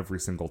him up every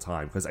single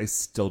time because I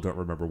still don't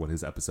remember what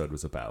his episode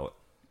was about.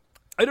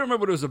 I don't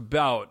remember what it was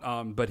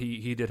about, but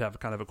he did have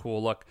kind of a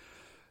cool look.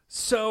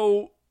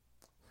 So,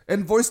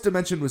 and Voice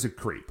Dimension was a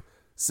creep.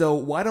 So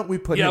why don't we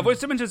put him... Yeah, Voice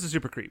Dimension is a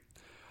super creep.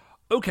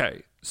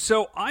 Okay,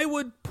 so I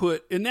would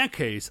put, in that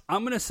case,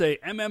 I'm going to say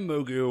MM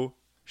Mogu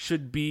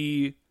should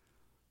be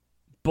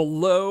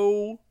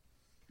below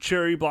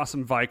Cherry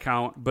Blossom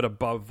Viscount, but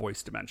above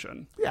Voice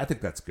Dimension. Yeah, I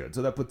think that's good.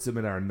 So that puts him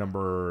in our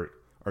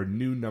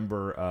new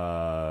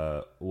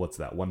number, what's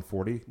that,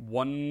 140?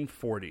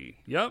 140,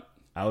 yep.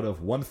 Out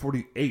of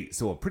 148,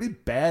 so a pretty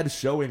bad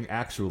showing,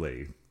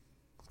 actually,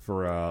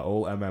 for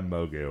old MM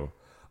Mogu.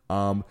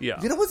 Yeah.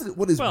 You know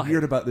what is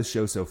weird about this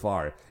show so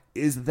far?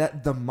 Is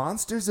that the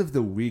monsters of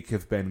the week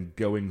have been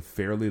going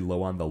fairly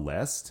low on the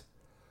list,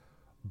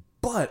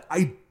 but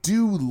I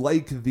do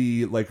like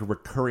the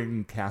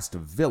recurring cast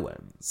of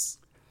villains.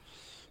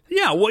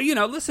 Yeah, well,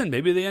 listen,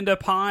 maybe they end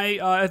up high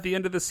at the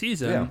end of the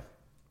season. Yeah.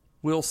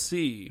 We'll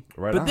see.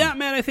 Right but on. That,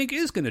 man, I think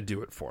is going to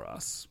do it for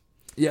us.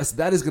 Yes,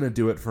 that is going to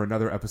do it for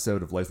another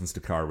episode of License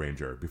to Car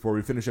Ranger. Before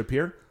we finish up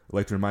here, I'd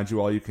like to remind you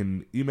all you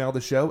can email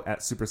the show at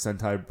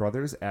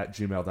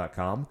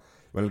supersentaibrothers@gmail.com.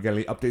 Want to get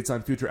any updates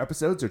on future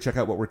episodes or check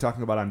out what we're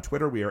talking about on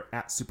Twitter, we are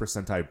at Super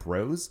Sentai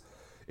Bros.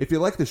 If you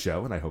like the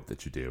show, and I hope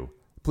that you do,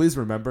 please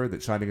remember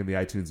that shining in the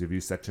iTunes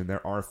review section,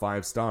 there are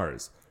 5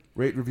 stars.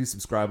 Rate, review,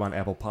 subscribe on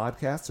Apple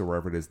Podcasts or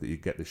wherever it is that you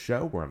get the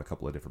show. We're on a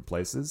couple of different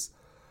places.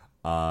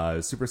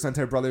 Super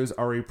Sentai Brothers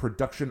are a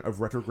production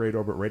of Retrograde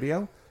Orbit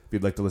Radio. If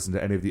you'd like to listen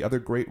to any of the other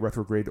great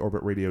Retrograde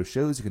Orbit Radio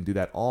shows, you can do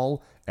that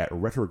all at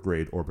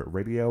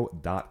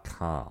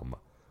retrogradeorbitradio.com.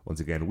 Once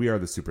again, we are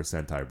the Super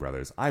Sentai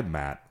Brothers. I'm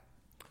Matt.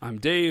 I'm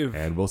Dave.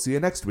 And we'll see you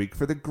next week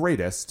for the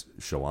greatest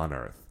show on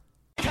Earth.